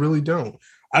don't. I really don't.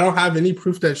 I don't have any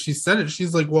proof that she said it.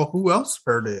 She's like, well, who else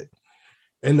heard it?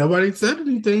 And nobody said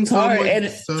anything.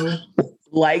 So,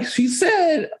 like she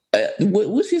said,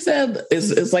 what she said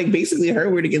is like basically her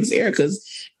word against Erica's.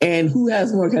 And who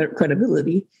has more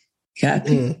credibility?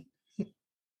 Kathy. Mm.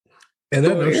 And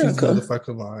I know she's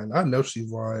motherfucking lying. I know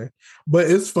she's lying. But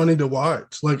it's funny to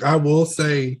watch. Like, I will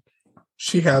say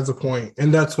she has a point.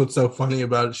 And that's what's so funny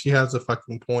about it. She has a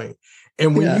fucking point.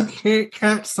 And when you can't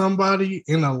catch somebody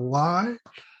in a lie,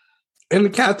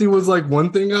 and Kathy was like,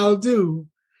 one thing I'll do.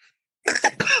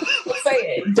 Say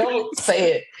it. Don't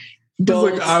say it.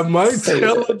 Don't. Like, I might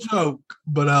tell a joke,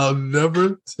 but I'll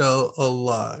never tell a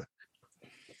lie.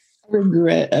 I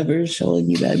regret ever showing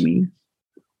you that meme.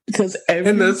 Because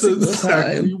and that's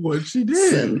exactly what she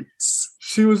did.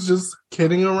 She was just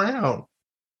kidding around.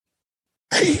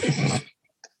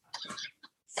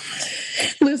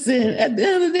 Listen, at the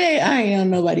end of the day, I ain't on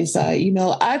nobody's side. You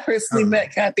know, I personally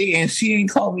met Kathy and she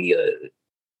didn't call me a...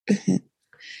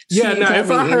 Yeah, now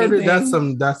if I heard it,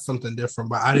 that's something different,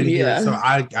 but I didn't hear it, so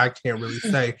I can't really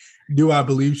say. Do I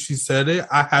believe she said it?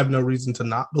 I have no reason to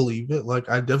not believe it. Like,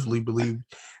 I definitely believe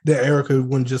that Erica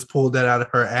wouldn't just pull that out of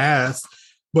her ass.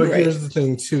 But here's the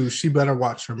thing, too. She better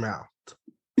watch her mouth.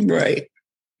 Right.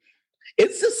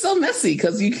 It's just so messy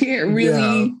because you can't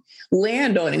really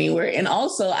land on anywhere. And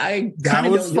also, that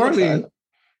was funny.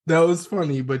 That was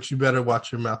funny, but you better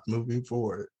watch your mouth moving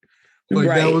forward. Like,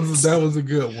 that was a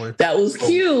good one. That was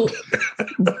cute.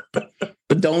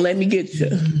 But don't let me get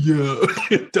you.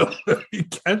 Yeah. Don't let me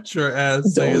catch your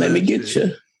ass. Don't let me get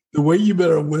you. The way you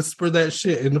better whisper that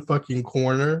shit in the fucking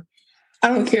corner. I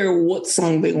don't care what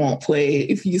song they won't play.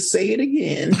 If you say it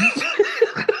again.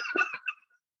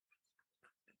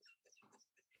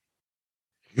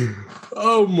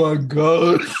 Oh my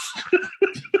gosh.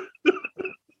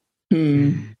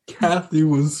 Kathy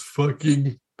was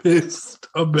fucking pissed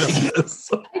about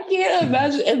this. I can't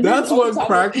imagine. And that's what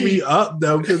cracked me up,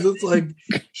 though, because it's like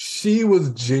she was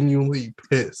genuinely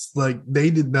pissed. Like, they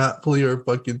did not play her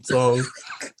fucking song.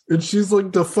 And she's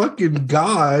like, the fucking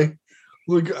guy.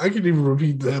 Like, I can't even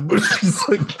repeat that, but she's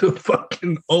like the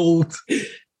fucking old.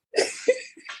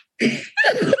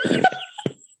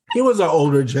 He was an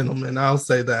older gentleman, I'll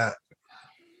say that.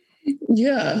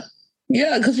 Yeah.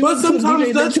 Yeah, but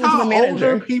sometimes that's how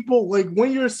older people, like,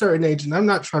 when you're a certain age, and I'm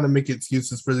not trying to make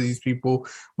excuses for these people,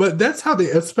 but that's how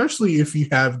they, especially if you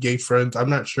have gay friends, I'm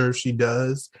not sure if she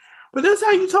does, but that's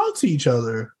how you talk to each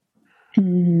other.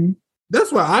 Mm-hmm.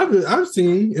 That's what I've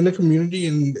seen in the community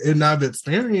and I've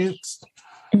experienced.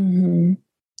 Mm-hmm.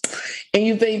 And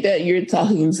you think that you're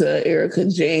talking to Erica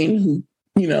Jane, who,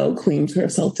 you know, claims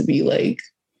herself to be like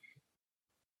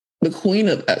the queen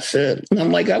of that shit. And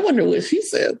I'm like, I wonder what she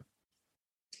said.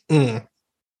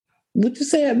 What'd you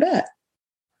say at that?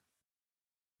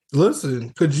 Listen,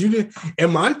 because you didn't.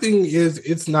 And my thing is,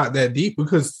 it's not that deep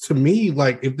because to me,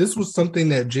 like, if this was something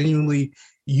that genuinely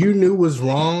you knew was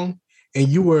wrong and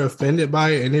you were offended by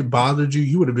it and it bothered you,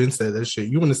 you would have been said that shit.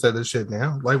 You wouldn't have said that shit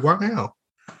now. Like, why now?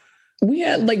 We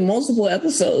had like multiple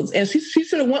episodes, and she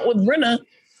should have went with Brenna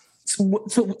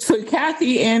to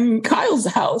Kathy and Kyle's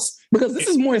house because this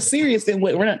is more serious than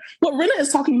what Brenna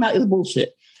is talking about is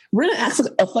bullshit. Brenna asks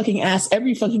a fucking ass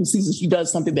every fucking season she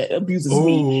does something that abuses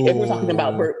me. If we're talking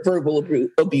about verbal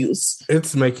abuse,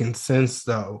 it's making sense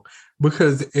though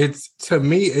because to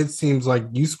me it seems like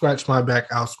you scratch my back,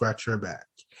 I'll scratch your back,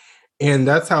 and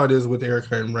that's how it is with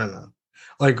Erica and Brenna.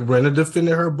 Like Brenna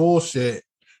defended her bullshit.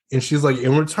 And she's like,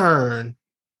 in return,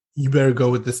 you better go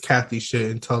with this Kathy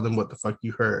shit and tell them what the fuck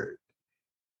you heard.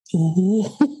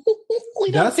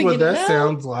 That's what that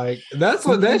sounds like. That's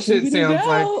what that shit sounds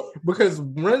like. Because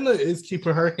Brenda is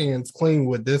keeping her hands clean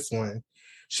with this one.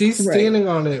 She's standing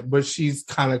on it, but she's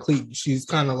kind of clean. She's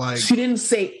kind of like she didn't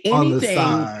say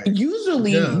anything.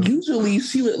 Usually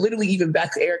she would literally even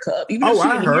back Erica up. Even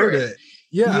I heard it.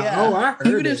 Yeah. Oh, I heard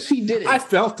even if she did it. I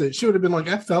felt it. She would have been like,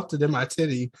 I felt it in my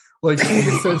titty. Like she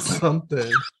said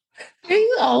something. They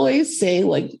always say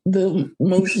like the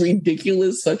most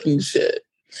ridiculous fucking shit.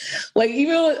 Like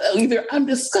either I'm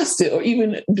disgusted or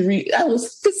even I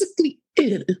was physically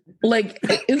ill. Like,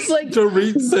 it's like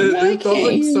Dorit said it felt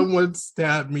like someone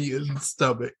stabbed me in the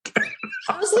stomach.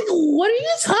 I was like, what are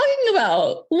you talking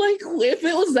about? Like, if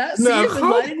it was that serious, then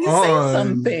why didn't you say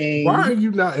something? Why are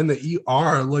you not in the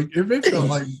ER? Like, if it felt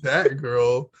like that,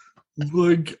 girl,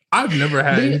 like, I've never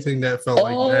had anything that felt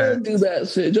like that. Do that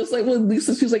shit. Just like when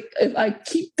Lisa, she was like, if I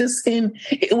keep this in,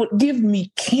 it would give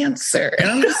me cancer.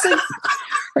 And I'm just like,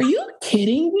 are you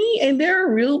kidding me? And there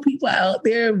are real people out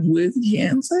there with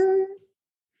cancer?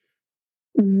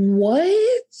 What?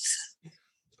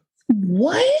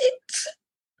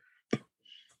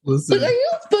 Listen. Like, are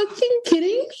you fucking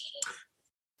kidding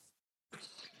me?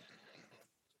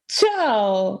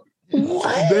 Child,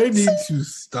 what? They need to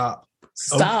stop.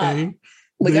 Okay?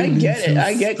 Like, I get it.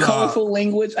 I get colorful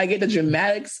language. I get the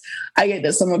dramatics. I get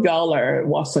that some of y'all are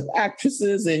washed-up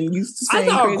actresses and used to saying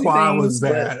crazy Quad things. Was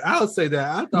bad. I'll say that.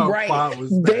 I thought Quad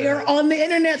was bad. They are on the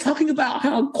internet talking about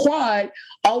how Quad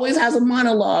always has a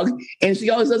monologue and she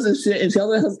always does this shit and she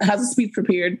always has a speech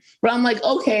prepared. But I'm like,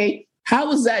 okay,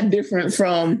 how is that different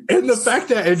from... And the fact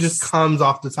that it just comes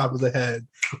off the top of the head.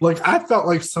 Like, I felt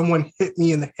like someone hit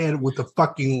me in the head with a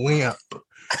fucking lamp.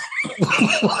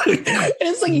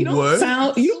 It's like, you don't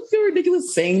feel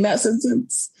ridiculous saying that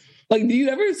sentence. Like, do you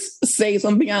ever say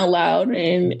something out loud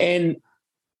and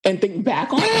think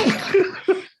back on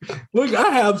it? Look,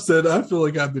 I have said I feel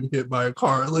like I've been hit by a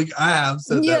car. Like, I have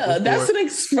said that before. That's an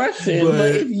expression.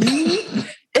 But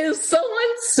if someone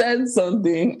said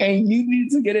something and you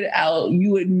need to get it out,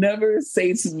 you would never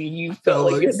say to me you felt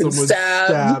like you had been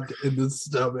stabbed in the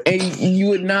stomach. And you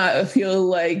would not feel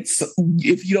like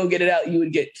if you don't get it out, you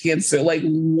would get cancer. Like,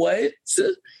 what?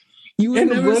 You would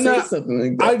never say something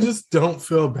like that. I just don't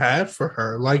feel bad for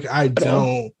her. Like, I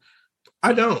don't.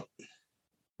 I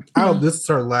hope this is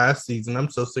her last season. I'm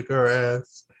so sick of her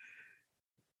ass.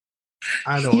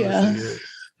 I don't want to see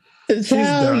it. She's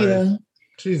done. Yeah.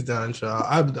 She's done, y'all.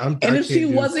 And if she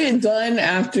wasn't done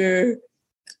after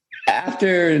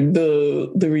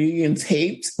the reunion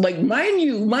taped, like, mind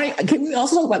you, can we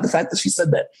also talk about the fact that she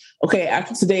said that, okay,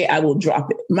 after today I will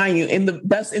drop it. Mind you, in the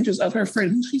best interest of her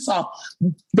friend, who she saw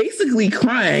basically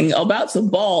crying, about to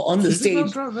bawl on the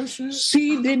stage.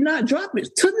 She did not drop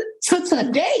it to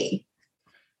today.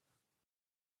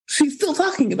 She's still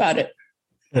talking about it.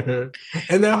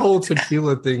 And that whole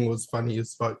tequila thing was funny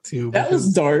as fuck too. That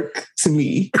was dark to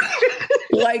me.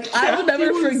 Like, I will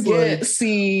never forget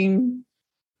seeing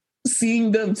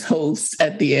them toast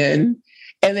at the end.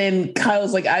 And then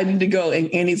Kyle's like, I need to go.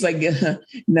 And Annie's like,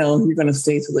 no, you're going to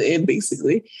stay till the end,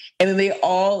 basically. And then they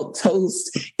all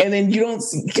toast. And then you don't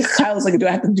see, Kyle's like, do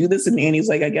I have to do this? And Annie's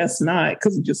like, I guess not,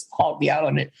 because you just called me out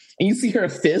on it. And you see her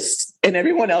fist and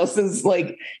everyone else's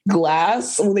like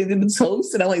glass when they did the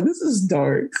toast. And I'm like, this is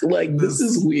dark. Like, this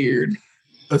is weird.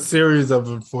 A series of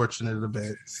unfortunate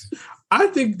events. I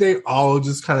think they all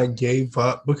just kind of gave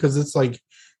up because it's like,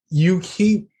 you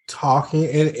keep talking,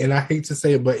 and I hate to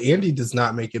say it, but Andy does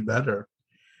not make it better.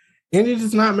 Andy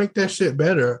does not make that shit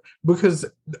better because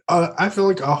I feel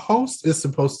like a host is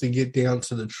supposed to get down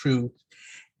to the truth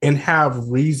and have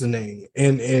reasoning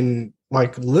and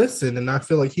like listen. And I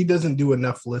feel like he doesn't do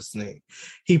enough listening.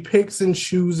 He picks and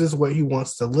chooses what he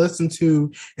wants to listen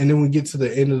to. And then we get to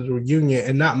the end of the reunion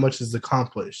and not much is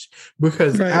accomplished.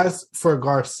 Because as for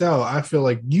Garcelle, I feel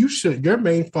like your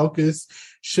main focus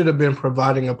should have been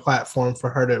providing a platform for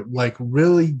her to like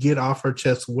really get off her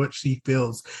chest what she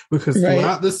feels. Because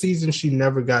throughout the season, she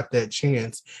never got that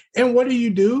chance. And what do?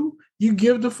 You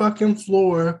give the fucking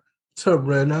floor to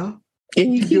Rinna.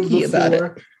 And you give the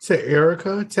floor to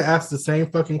Erica to ask the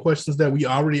same fucking questions that we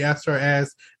already asked her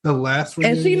as the last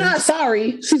reunion. And she's not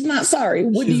sorry. She's not sorry.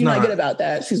 What do you not get about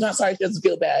that? She's not sorry. She doesn't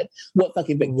feel bad. What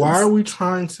fucking victims? Why are we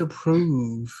trying to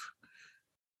prove?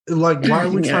 Like, why are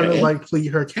we trying to like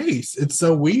plead her case? It's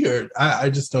so weird. I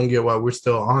just don't get why we're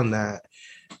still on that.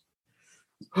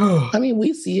 I mean,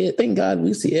 we see it. Thank God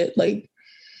we see it. Like,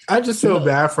 I just feel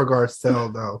bad for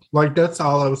Garcelle, though. Like, that's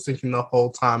all I was thinking the whole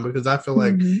time, because I feel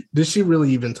like, did she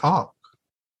really even talk?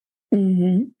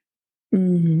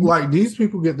 Like, these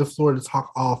people get the floor to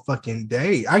talk all fucking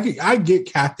day. I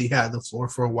get Kathy had the floor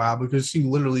for a while because she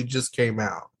literally just came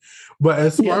out. But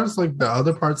as far as, like, the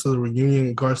other parts of the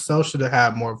reunion, Garcelle should have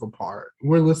had more of a part.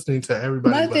 We're listening to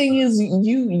everybody. My thing is,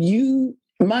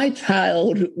 my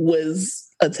child was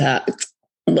attacked.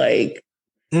 Like,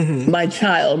 my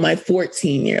child, my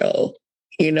 14-year-old,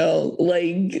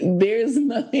 like, there's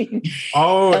nothing.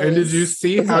 Oh, and did you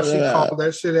see how she called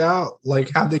that shit out?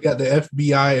 Like, how they got the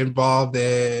FBI involved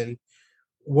in,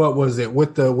 what was it,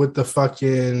 with the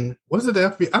fucking, was it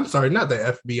the FBI? I'm sorry, not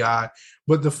the FBI,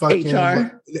 but the fucking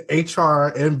HR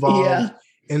involved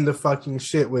in the fucking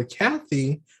shit with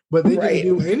Kathy, but they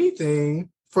didn't do anything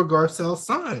for Garcelle's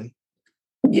son.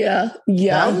 Yeah,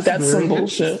 that's some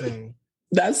bullshit.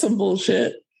 That's some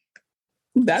bullshit.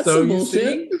 That's some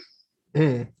bullshit.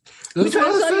 We try to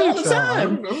tell you all the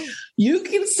time. You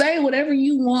can say whatever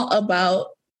you want about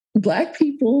Black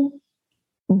people,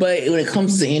 but when it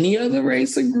comes to any other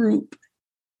race or group,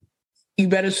 you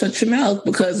better shut your mouth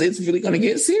because it's really going to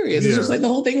get serious. It's just like the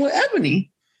whole thing with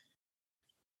Ebony.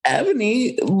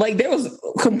 Ebony, like there was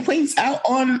complaints out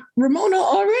on Ramona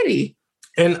already.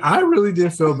 And I really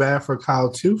didn't feel bad for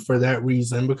Kyle too for that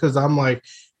reason, because I'm like,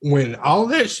 when all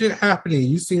that shit happening,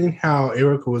 you seen how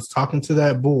Erica was talking to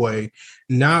that boy.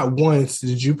 Not once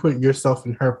did you put yourself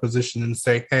in her position and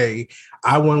say, hey,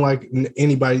 I wouldn't like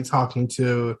anybody talking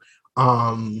to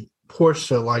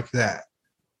Portia like that.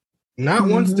 Not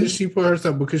once did she put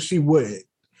herself, because she wouldn't.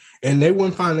 And they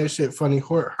wouldn't find that shit funny,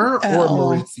 her or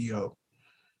Mauricio.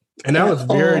 And I was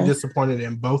very disappointed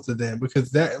in both of them, because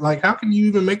that, like, how can you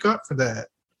even make up for that?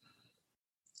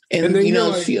 And then, you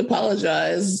know, like, she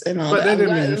apologized and all that. But that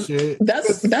didn't mean shit.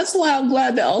 That's why I'm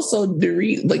glad that also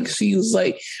Dorit, like, she was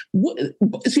like, what,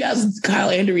 she asked Kyle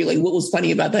and Dorit, like, what was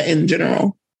funny about that in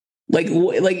general? Like,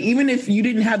 even if you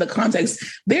didn't have the context,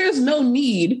 there's no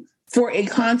need for a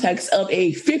context of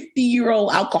a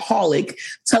 50-year-old alcoholic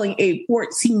telling a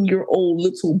 14-year-old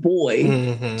little boy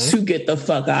to get the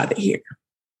fuck out of here.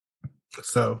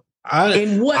 So,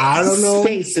 in what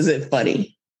space is it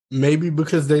funny? Maybe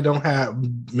because they don't have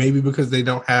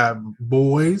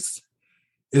boys.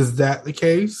 Is that the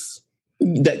case?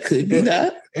 That could be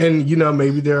that. And, you know,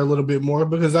 maybe they're a little bit more,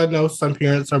 because I know some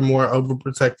parents are more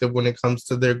overprotective when it comes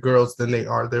to their girls than they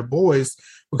are their boys,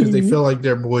 because they feel like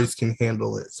their boys can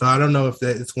handle it. So I don't know if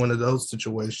that it's one of those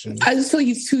situations. I just feel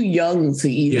he's too young to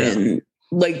even,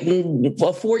 like, a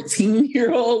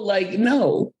 14-year-old, like,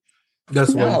 no.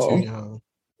 That's way too young.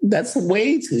 That's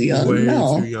way too young. Way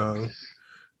too young.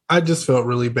 I just felt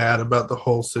really bad about the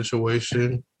whole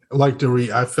situation. Like Dorit,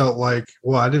 I felt like,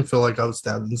 well, I didn't feel like I was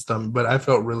stabbed in the stomach, but I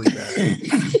felt really bad.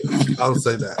 I'll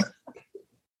say that.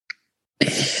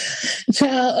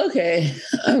 Child, okay.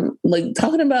 Like,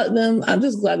 talking about them, I'm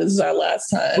just glad this is our last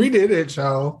time. We did it,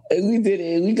 child. We did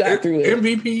it. We got through it.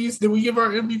 MVPs? Did we give our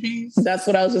MVPs? That's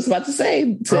what I was just about to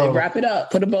say. To wrap it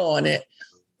up, put a bow on it.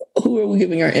 Who are we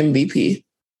giving our MVP?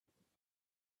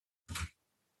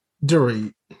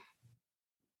 Dorit.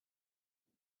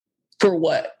 For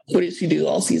what? What did she do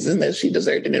all season that she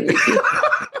deserved an MVP?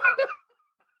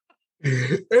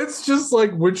 It's just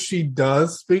like when she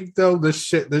does speak, though, the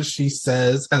shit that she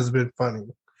says has been funny.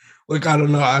 Like, I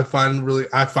don't know. I find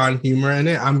humor in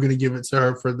it. I'm going to give it to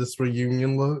her for this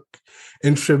reunion look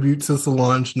in tribute to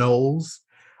Solange Knowles.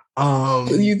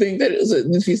 You think that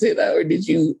did she say that, or did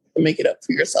you make it up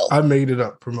for yourself? I made it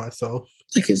up for myself.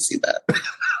 I can see that.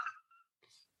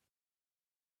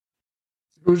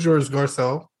 Who's yours,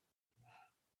 Garcelle?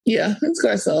 Yeah, it's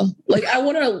Garcelle. Like, I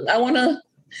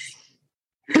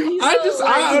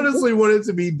honestly want it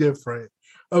to be different.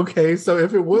 Okay, so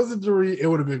if it wasn't Dorit, it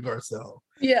would have been Garcelle.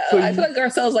 Yeah, so I feel like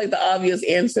Garcelle's like the obvious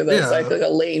answer, though. Yeah. So I feel like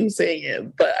a lame saying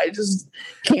it, but I just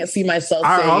can't see myself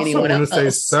saying anyone else. I also want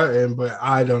to say Sutton, but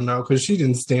I don't know, because she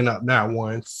didn't stand up that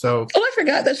once. So I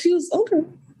forgot that she was older.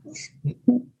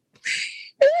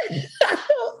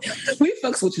 We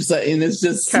fucks with you, Sutton. It's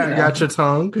just Cat got your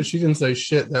tongue, because she didn't say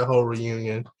shit that whole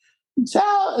reunion.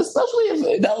 Child, especially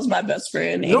if that was my best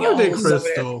friend. Nor did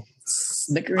Crystal.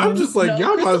 I'm just like,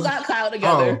 y'all Crystal got Kyle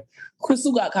together.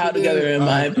 Crystal got Kyle together, in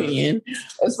my opinion.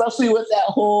 Especially with that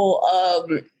whole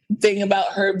thing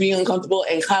about her being uncomfortable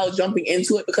and Kyle jumping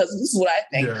into it, because this is what I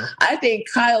think. Yeah. I think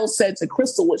Kyle said to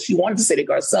Crystal what she wanted to say to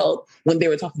Garcelle when they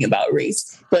were talking about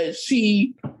race, but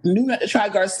she knew not to try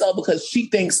Garcelle because she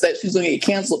thinks that she's going to get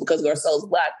canceled because Garcelle's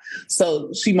Black.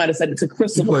 So she might have said it to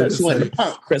Crystal because she wanted to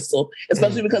punk Crystal,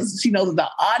 especially because she knows that the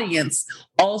audience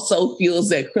also feels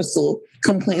that Crystal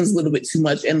complains a little bit too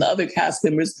much, and the other cast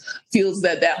members feels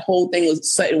that whole thing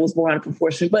was more out of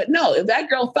proportion. But no, if that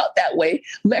girl felt that way,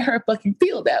 let her fucking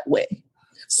feel that way.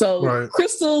 So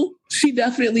Crystal, she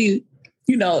definitely,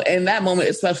 you know, in that moment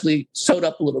especially showed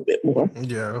up a little bit more.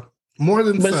 Yeah, more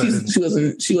than. But she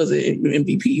wasn't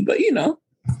MVP. But you know.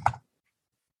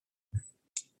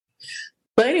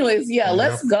 But anyways,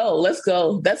 let's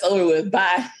go. That's over with.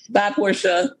 Bye,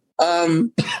 Portia.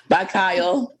 Bye,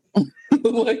 Kyle.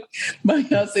 Like,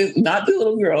 not the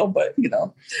little girl, but you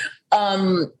know.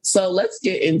 So let's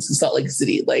get into Salt Lake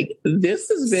City. Like, this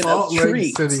has been a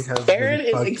treat. Aaron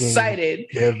is excited.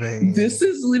 This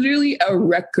is literally a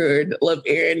record of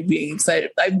Aaron being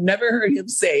excited. I've never heard him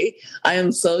say, I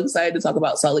am so excited to talk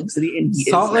about Salt Lake City. And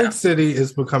Salt Lake City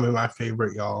is becoming my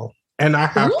favorite, y'all. And I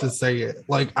have to say it.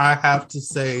 Like, I have to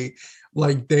say,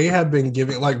 Like they have been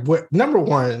giving like what number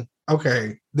one,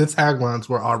 okay, the taglines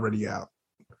were already out.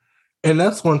 And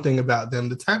that's one thing about them.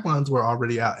 The taglines were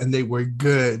already out and they were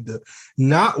good.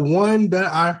 Not one that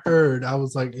I heard. I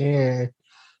was like,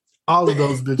 all of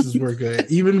those bitches were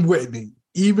good. Even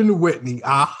Whitney.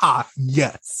 Aha,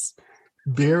 yes.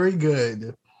 Very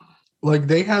good. Like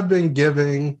they have been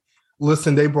giving,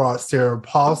 listen, they brought Sarah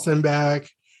Paulson back.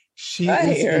 She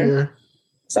is here.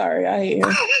 Sorry, I hate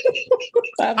her.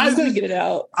 I'm just going to get it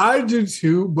out. I do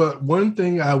too, but one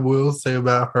thing I will say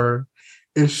about her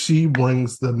is she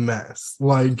brings the mess.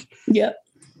 Like, yep.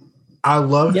 I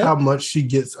love how much she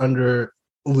gets under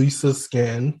Lisa's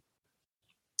skin.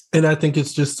 And I think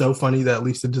it's just so funny that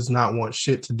Lisa does not want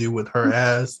shit to do with her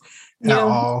ass at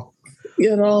all.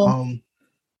 You know.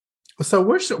 So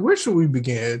where should we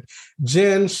begin?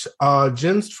 Jen's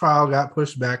trial got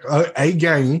pushed back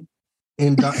again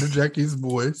in Dr. Jackie's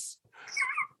voice.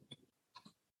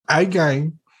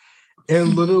 Again.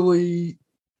 And literally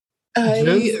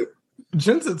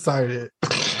Jen's excited.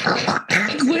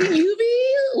 Wouldn't you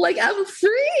be? Like, I'm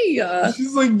free.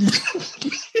 She's like,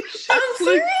 I'm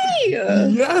free.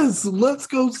 Yes, let's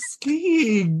go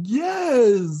skiing.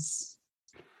 Yes.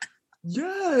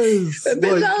 Bitch,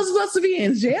 Like, I was supposed to be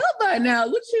in jail by now.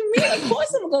 What you mean? Of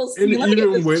course I'm going to go skiing. And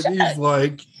even Whitney's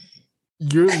like,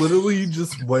 you're literally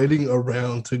just waiting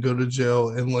around to go to jail,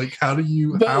 and like, how are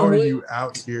you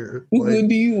out here? Like, what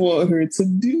do you want her to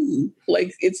do?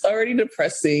 Like, it's already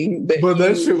depressing.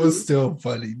 That shit was still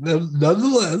funny.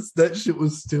 Nonetheless, that shit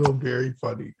was still very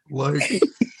funny. Like,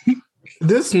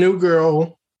 this new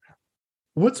girl,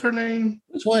 what's her name?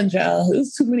 Which one, child? It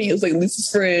was too many. It was like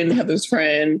Lisa's friend, Heather's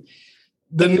friend.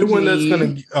 The new one that's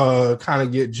gonna kind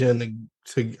of get Jen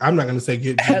to. I'm not gonna say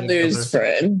get Jen Heather's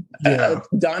friend.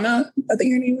 Donna, I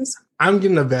think her name is. I'm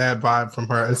getting a bad vibe from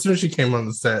her. As soon as she came on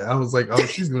the set, I was like, oh,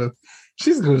 she's gonna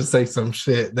say some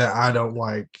shit that I don't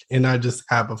like, and I just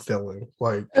have a feeling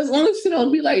like as long as she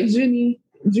don't be like Jenny.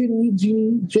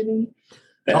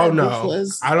 Oh no,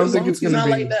 I don't think it's gonna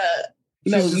be like that.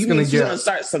 She's just gonna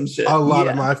start some shit. A lot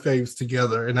of my faves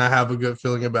together, and I have a good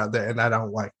feeling about that, and I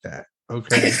don't like that.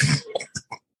 Okay.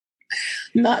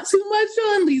 Not too much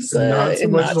on Lisa, not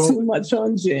too much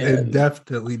on Jen. And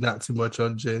definitely not too much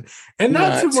on Jen. And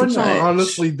not too much on,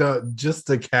 honestly,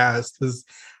 the cast. Because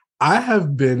I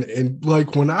have been in,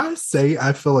 like, when I say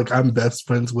I feel like I'm best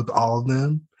friends with all of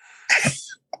them,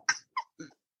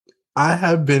 I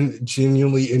have been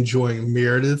genuinely enjoying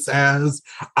Meredith's ass.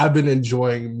 I've been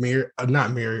enjoying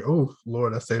not Mary. Oh,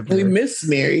 Lord, I said Mary. We miss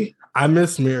Mary. I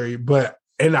miss Mary,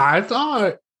 and I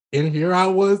thought, and here I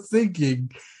was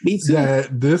thinking that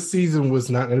this season was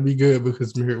not going to be good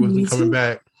because Mary wasn't coming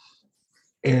back.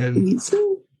 And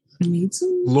Me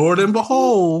too. Lord and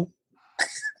behold,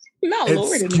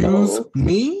 excuse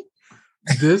me,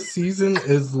 this season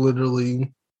is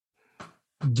literally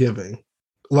giving.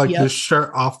 Like the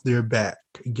shirt off their back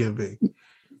giving.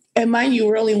 And mind you,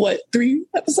 we're only, 3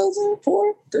 episodes in?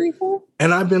 4? 3, 4?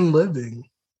 And I've been living.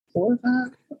 4 or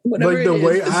 5? Whatever like the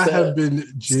way I have been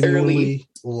genuinely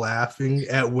laughing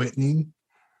at Whitney.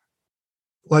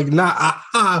 Like, not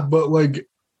aha, but like,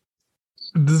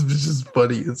 this is just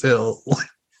funny as hell.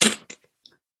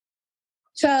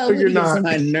 Child, Whitney gets on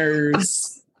my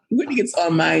nerves. Whitney gets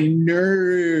on my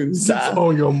nerves. It's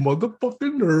on your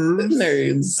motherfucking nerves.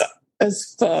 Nerves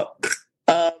as fuck.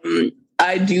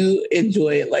 I do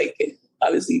enjoy it. Like,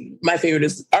 obviously,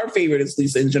 our favorite is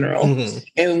Lisa in general. Mm-hmm.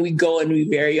 And we go and we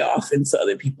very often to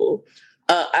other people.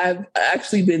 I've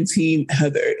actually been team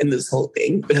Heather in this whole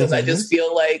thing because I just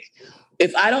feel like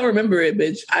if I don't remember it,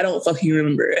 bitch, I don't fucking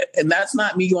remember it. And that's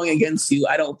not me going against you.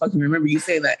 I don't fucking remember you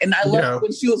saying that. And I love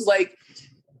when she was like,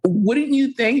 wouldn't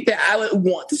you think that I would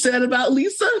want to say that about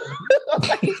Lisa?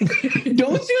 Like,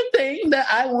 don't you think that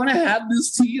I want to have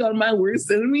this tea on my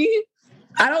worst enemy?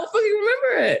 I don't fucking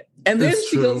remember it. And then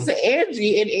she goes to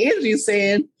Angie, and Angie's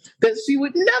saying that she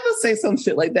would never say some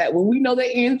shit like that when we know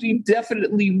that Angie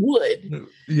definitely would.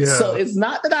 Yeah. So it's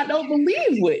not that I don't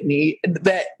believe Whitney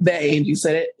that Angie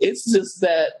said it. It's just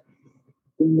that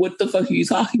what the fuck are you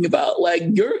talking about? Like,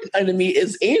 your enemy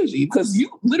is Angie because you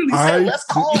literally said, let's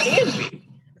call Angie.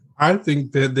 I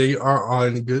think that they are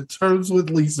on good terms with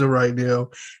Lisa right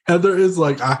now. Heather is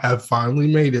like, I have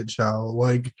finally made it, child.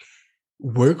 Like,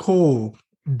 we're cool.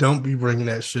 Don't be bringing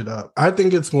that shit up. I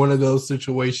think it's one of those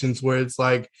situations where it's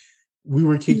like, we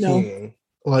were kikiing. No.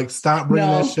 Like, stop bringing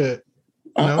that shit.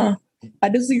 No? I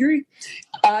disagree.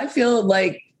 I feel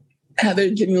like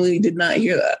Heather genuinely did not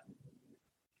hear that.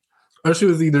 Or she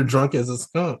was either drunk as a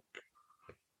skunk.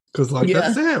 Because like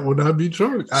I said, when I be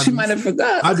drunk, she might have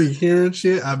forgot. I be hearing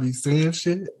shit. I be seeing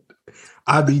shit.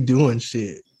 I be doing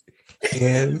shit.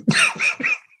 And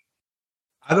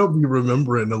I don't be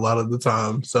remembering a lot of the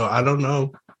time, so I don't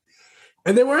know.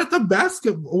 And they were at the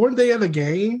basketball. Weren't they at a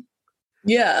game?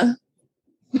 Yeah.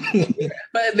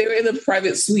 But they were in the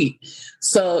private suite.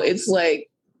 So it's like,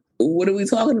 what are we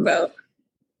talking about?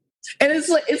 And it's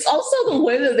like, it's also the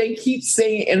way that they keep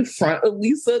saying in front of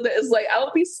Lisa that is like,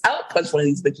 I'll punch one of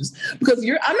these bitches because I'm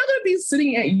not going to be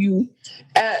sitting at you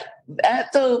at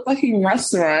the fucking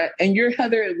restaurant and you're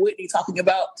Heather and Whitney talking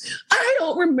about, I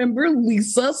don't remember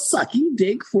Lisa sucking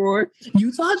dick for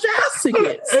Utah Jazz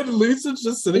tickets. And Lisa's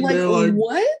just sitting there like,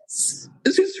 what?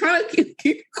 She's trying to keep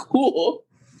it cool.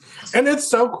 And it's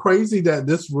so crazy that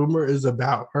this rumor is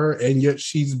about her and yet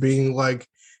she's being like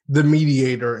the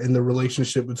mediator in the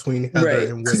relationship between Heather and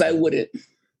Whitney. Because I wouldn't.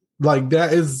 Like,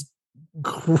 that is...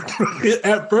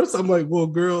 At first, I'm like, well,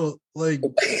 girl, like...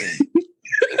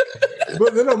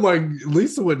 But then I'm like,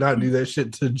 Lisa would not do that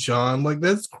shit to John. Like,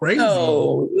 that's crazy.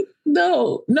 No.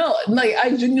 Like,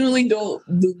 I genuinely don't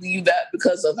believe that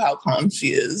because of how calm she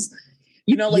is.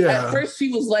 You know, like, at first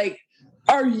she was like,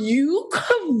 are you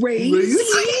crazy?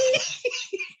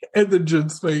 And the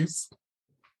Jen's face.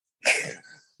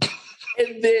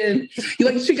 And then,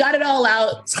 like, she got it all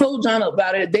out, told John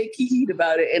about it, they kikied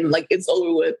about it, and, like, it's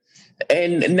over with.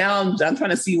 And now I'm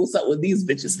trying to see what's up with these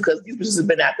bitches because these bitches have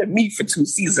been after me for 2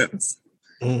 seasons.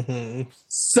 Mm-hmm.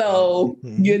 So,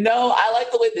 you know, I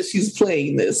like the way that she's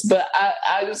playing this, but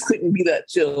I just couldn't be that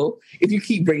chill if you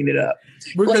keep bringing it up.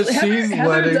 Because like,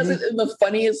 Heather does it in the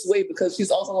funniest way because she's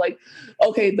also like,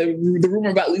 okay, the rumor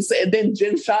about Lisa, and then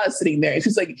Jen Shah is sitting there and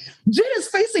she's like, Jen is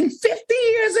facing 50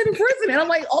 years in prison. And I'm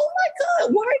like, oh my God,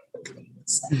 why?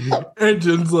 And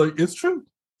Jen's like, it's true.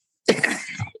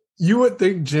 You would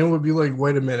think Jen would be like,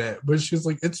 wait a minute. But she's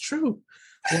like, it's true.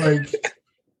 Like,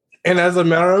 and as a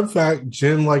matter of fact,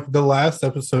 Jen, like the last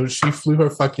episode, she flew her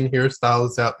fucking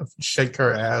hairstylist out to shake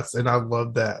her ass. And I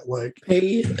love that. Like,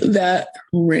 pay that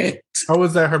rent. How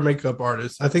was that her makeup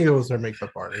artist? I think it was her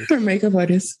makeup artist. Her makeup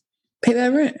artist. Pay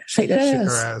that rent. Shake that ass. Shake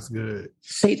her ass good.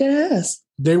 Shake that ass.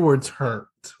 They were turned.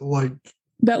 Like,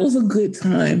 that was a good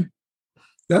time.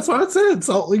 That's what I said.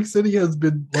 Salt Lake City has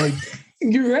been like...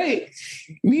 You're right.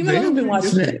 Me and my mom have been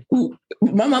watching it.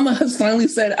 My mama has finally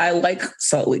said, I like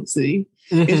Salt Lake City.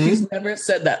 Mm-hmm. And she's never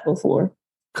said that before.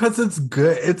 Because it's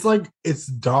good. It's like, it's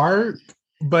dark,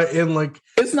 but in like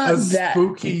it's not a that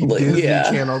spooky Disney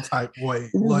Channel type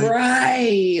way. Like,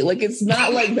 right. Like, it's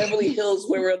not like Beverly Hills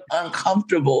where we're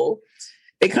uncomfortable.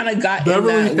 It kind of got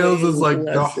Beverly Hills is like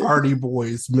the Hardy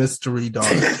Boys mystery dark.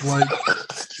 Like,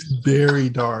 very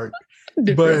dark.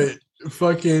 Different. But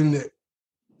fucking...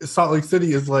 Salt Lake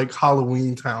City is like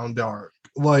Halloween Town dark.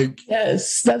 Like,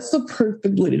 yes, that's the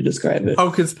perfect way to describe it.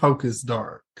 Hocus Pocus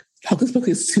dark. Hocus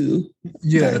Pocus 2.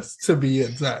 Yes, to be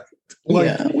exact.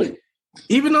 Like,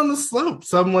 even on the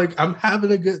slopes, I'm like, I'm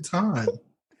having a good time.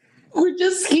 We're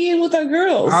just skiing with our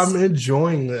girls. I'm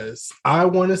enjoying this. I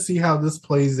want to see how this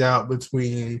plays out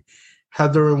between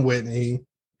Heather and Whitney.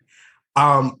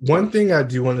 One thing I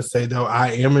do want to say though,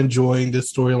 I am enjoying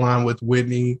this storyline with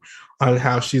Whitney on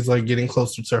how she's like getting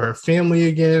closer to her family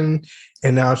again,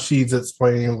 and now she's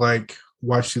explaining like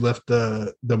why she left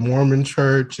the Mormon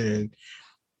church and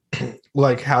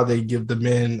like how they give the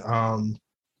men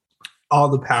all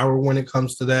the power when it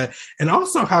comes to that, and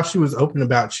also how she was open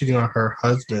about cheating on her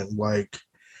husband. Like,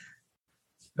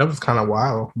 that was kind of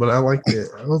wild, but I liked it.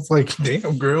 I was like,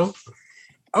 damn, girl.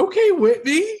 Okay,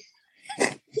 Whitney.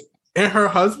 And her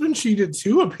husband cheated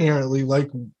too, apparently,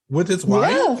 like with his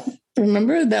wife. Yeah,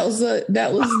 remember that was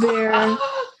their. I'm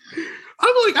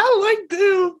like, I like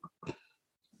them.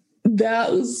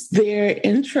 That was their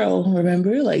intro.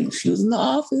 Remember, like she was in the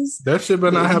office. That shit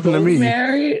better not happen to me.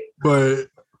 Married, but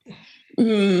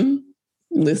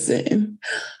listen,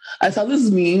 I saw this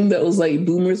meme that was like,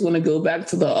 boomers want to go back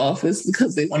to the office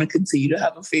because they want to continue to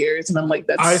have affairs. And I'm like,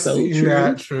 that's so true.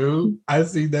 That true. I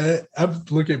see that.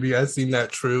 Look at me. I seen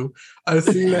that true. I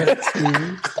seen that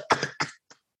too.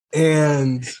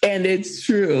 And it's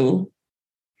true.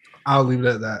 I'll leave it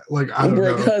at that. Like, I don't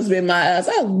work know. Husband, my ass.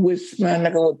 I wish my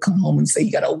nigga would come home and say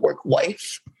you got a work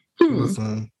wife.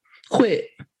 Listen. Quit.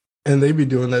 And they be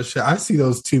doing that shit. I see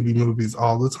those Tubi movies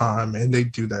all the time, and they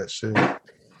do that shit.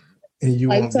 And you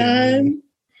won't get me.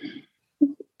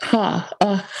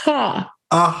 Aha.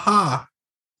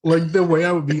 Like the way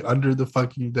I would be under the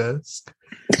fucking desk.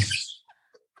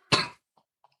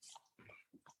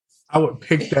 I would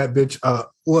pick that bitch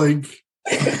up, like,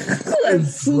 and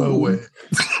throw it.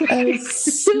 As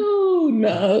soon.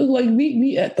 Like, meet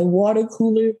me at the water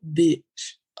cooler, bitch.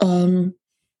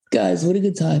 Guys, what a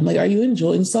good time. Like, are you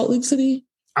enjoying Salt Lake City?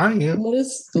 I am. Let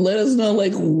us know,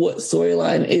 like, what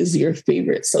storyline is your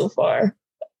favorite so far.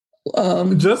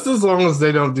 Just as long as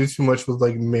they don't do too much with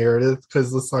like Meredith,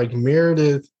 because it's like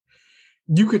Meredith,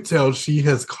 you could tell she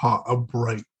has caught a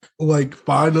break. Like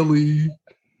finally,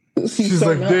 she's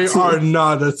like, they are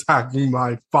not attacking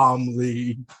my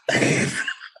family.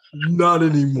 Not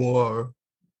anymore.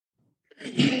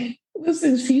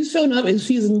 Listen, she's shown up and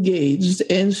she's engaged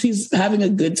and she's having a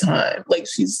good time. Like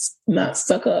she's not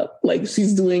stuck up. Like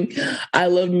she's doing I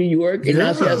Love New York and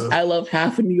now she has I Love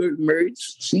Half of New York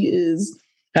merch. She is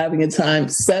having a time.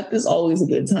 Seth is always a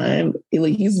good time.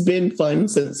 Like he's been fun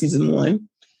since season 1.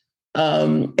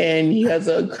 And he has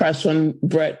a crush on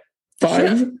Brett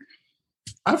Favre.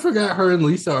 I forgot her and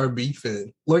Lisa are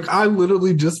beefing. Like I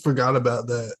literally just forgot about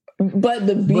that. But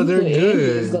the beef with Andy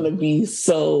is going to be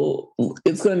so...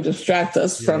 It's going to distract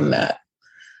us from that.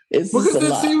 Because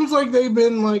it seems like they've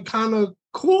been like kind of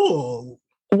cool.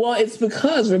 Well, it's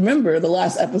because, remember, the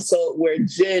last episode where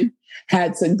Jen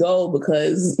had to go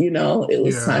because, you know, it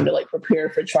was time to like prepare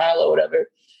for trial or whatever.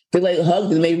 They like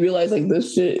hugged and they realized like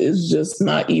this shit is just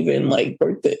not even like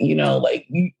worth it. You know, like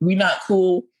we not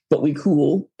cool, but we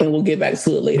cool. And we'll get back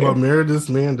to it later. Well, Meredith's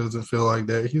man doesn't feel like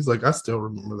that. He's like, I still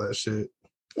remember that shit.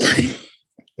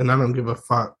 And I don't give a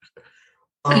fuck.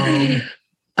 I'll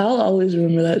always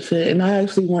remember that shit. And I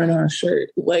actually want it on a shirt.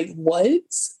 Like, what?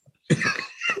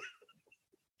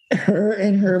 Her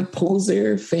and her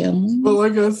poser family? But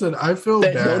like I said, I feel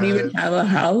that bad. Don't even have a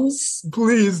house?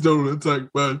 Please don't attack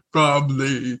my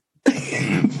family.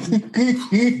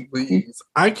 Please.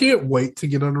 I can't wait to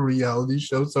get on a reality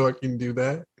show so I can do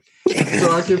that.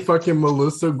 So I can fucking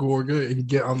Melissa Gorga and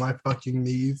get on my fucking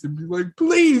knees and be like,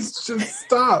 please just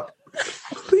stop.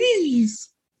 Please.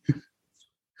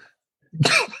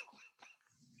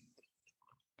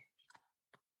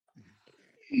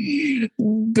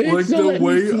 Like the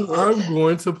way I'm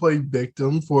going to play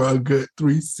victim for a good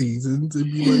 3 seasons and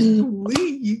be like,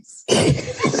 please.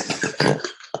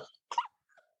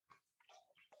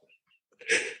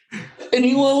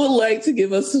 Anyone would like to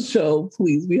give us a show,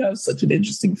 please. We have such an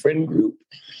interesting friend group.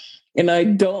 And I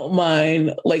don't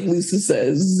mind, like Lisa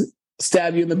says,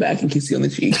 stab you in the back and kiss you on the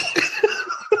cheek.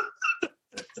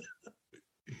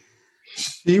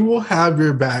 She will have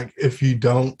your back if you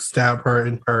don't stab her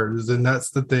in hers. And that's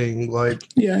the thing. Like,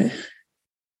 yeah.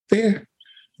 Fair.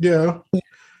 Yeah.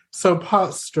 So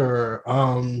Potster,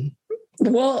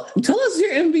 well, tell us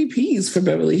your MVPs for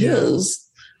Beverly Hills.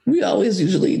 We always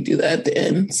usually do that at the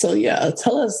end. So yeah,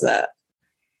 tell us that.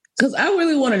 Because I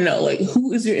really want to know, like,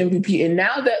 who is your MVP? And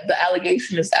now that the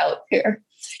allegation is out there,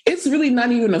 it's really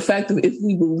not even effective if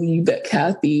we believe that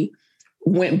Kathy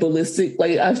went ballistic.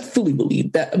 Like, I fully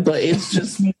believe that. But it's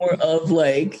just more of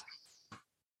like,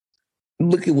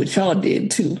 look at what y'all did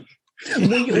too.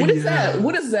 What is that?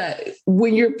 What is that?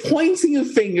 When you're pointing a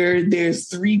finger, there's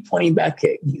 3 pointing back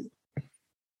at you.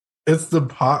 It's the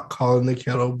pot calling the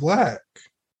kettle black.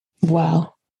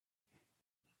 Wow.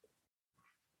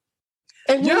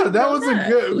 And that was a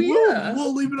good.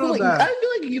 We'll leave it on that. I feel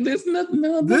like there's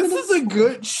nothing. This is a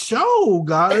good show,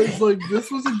 guys. Like, this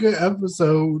was a good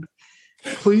episode.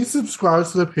 Please subscribe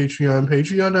to the Patreon,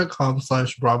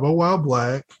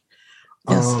 patreon.com/BravoWhileBlack.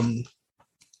 Yes.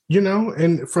 You know,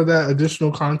 and for that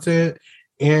additional content.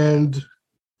 And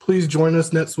please join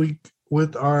us next week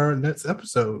with our next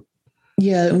episode.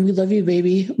 Yeah, and we love you,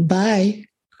 baby. Bye.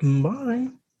 Bye.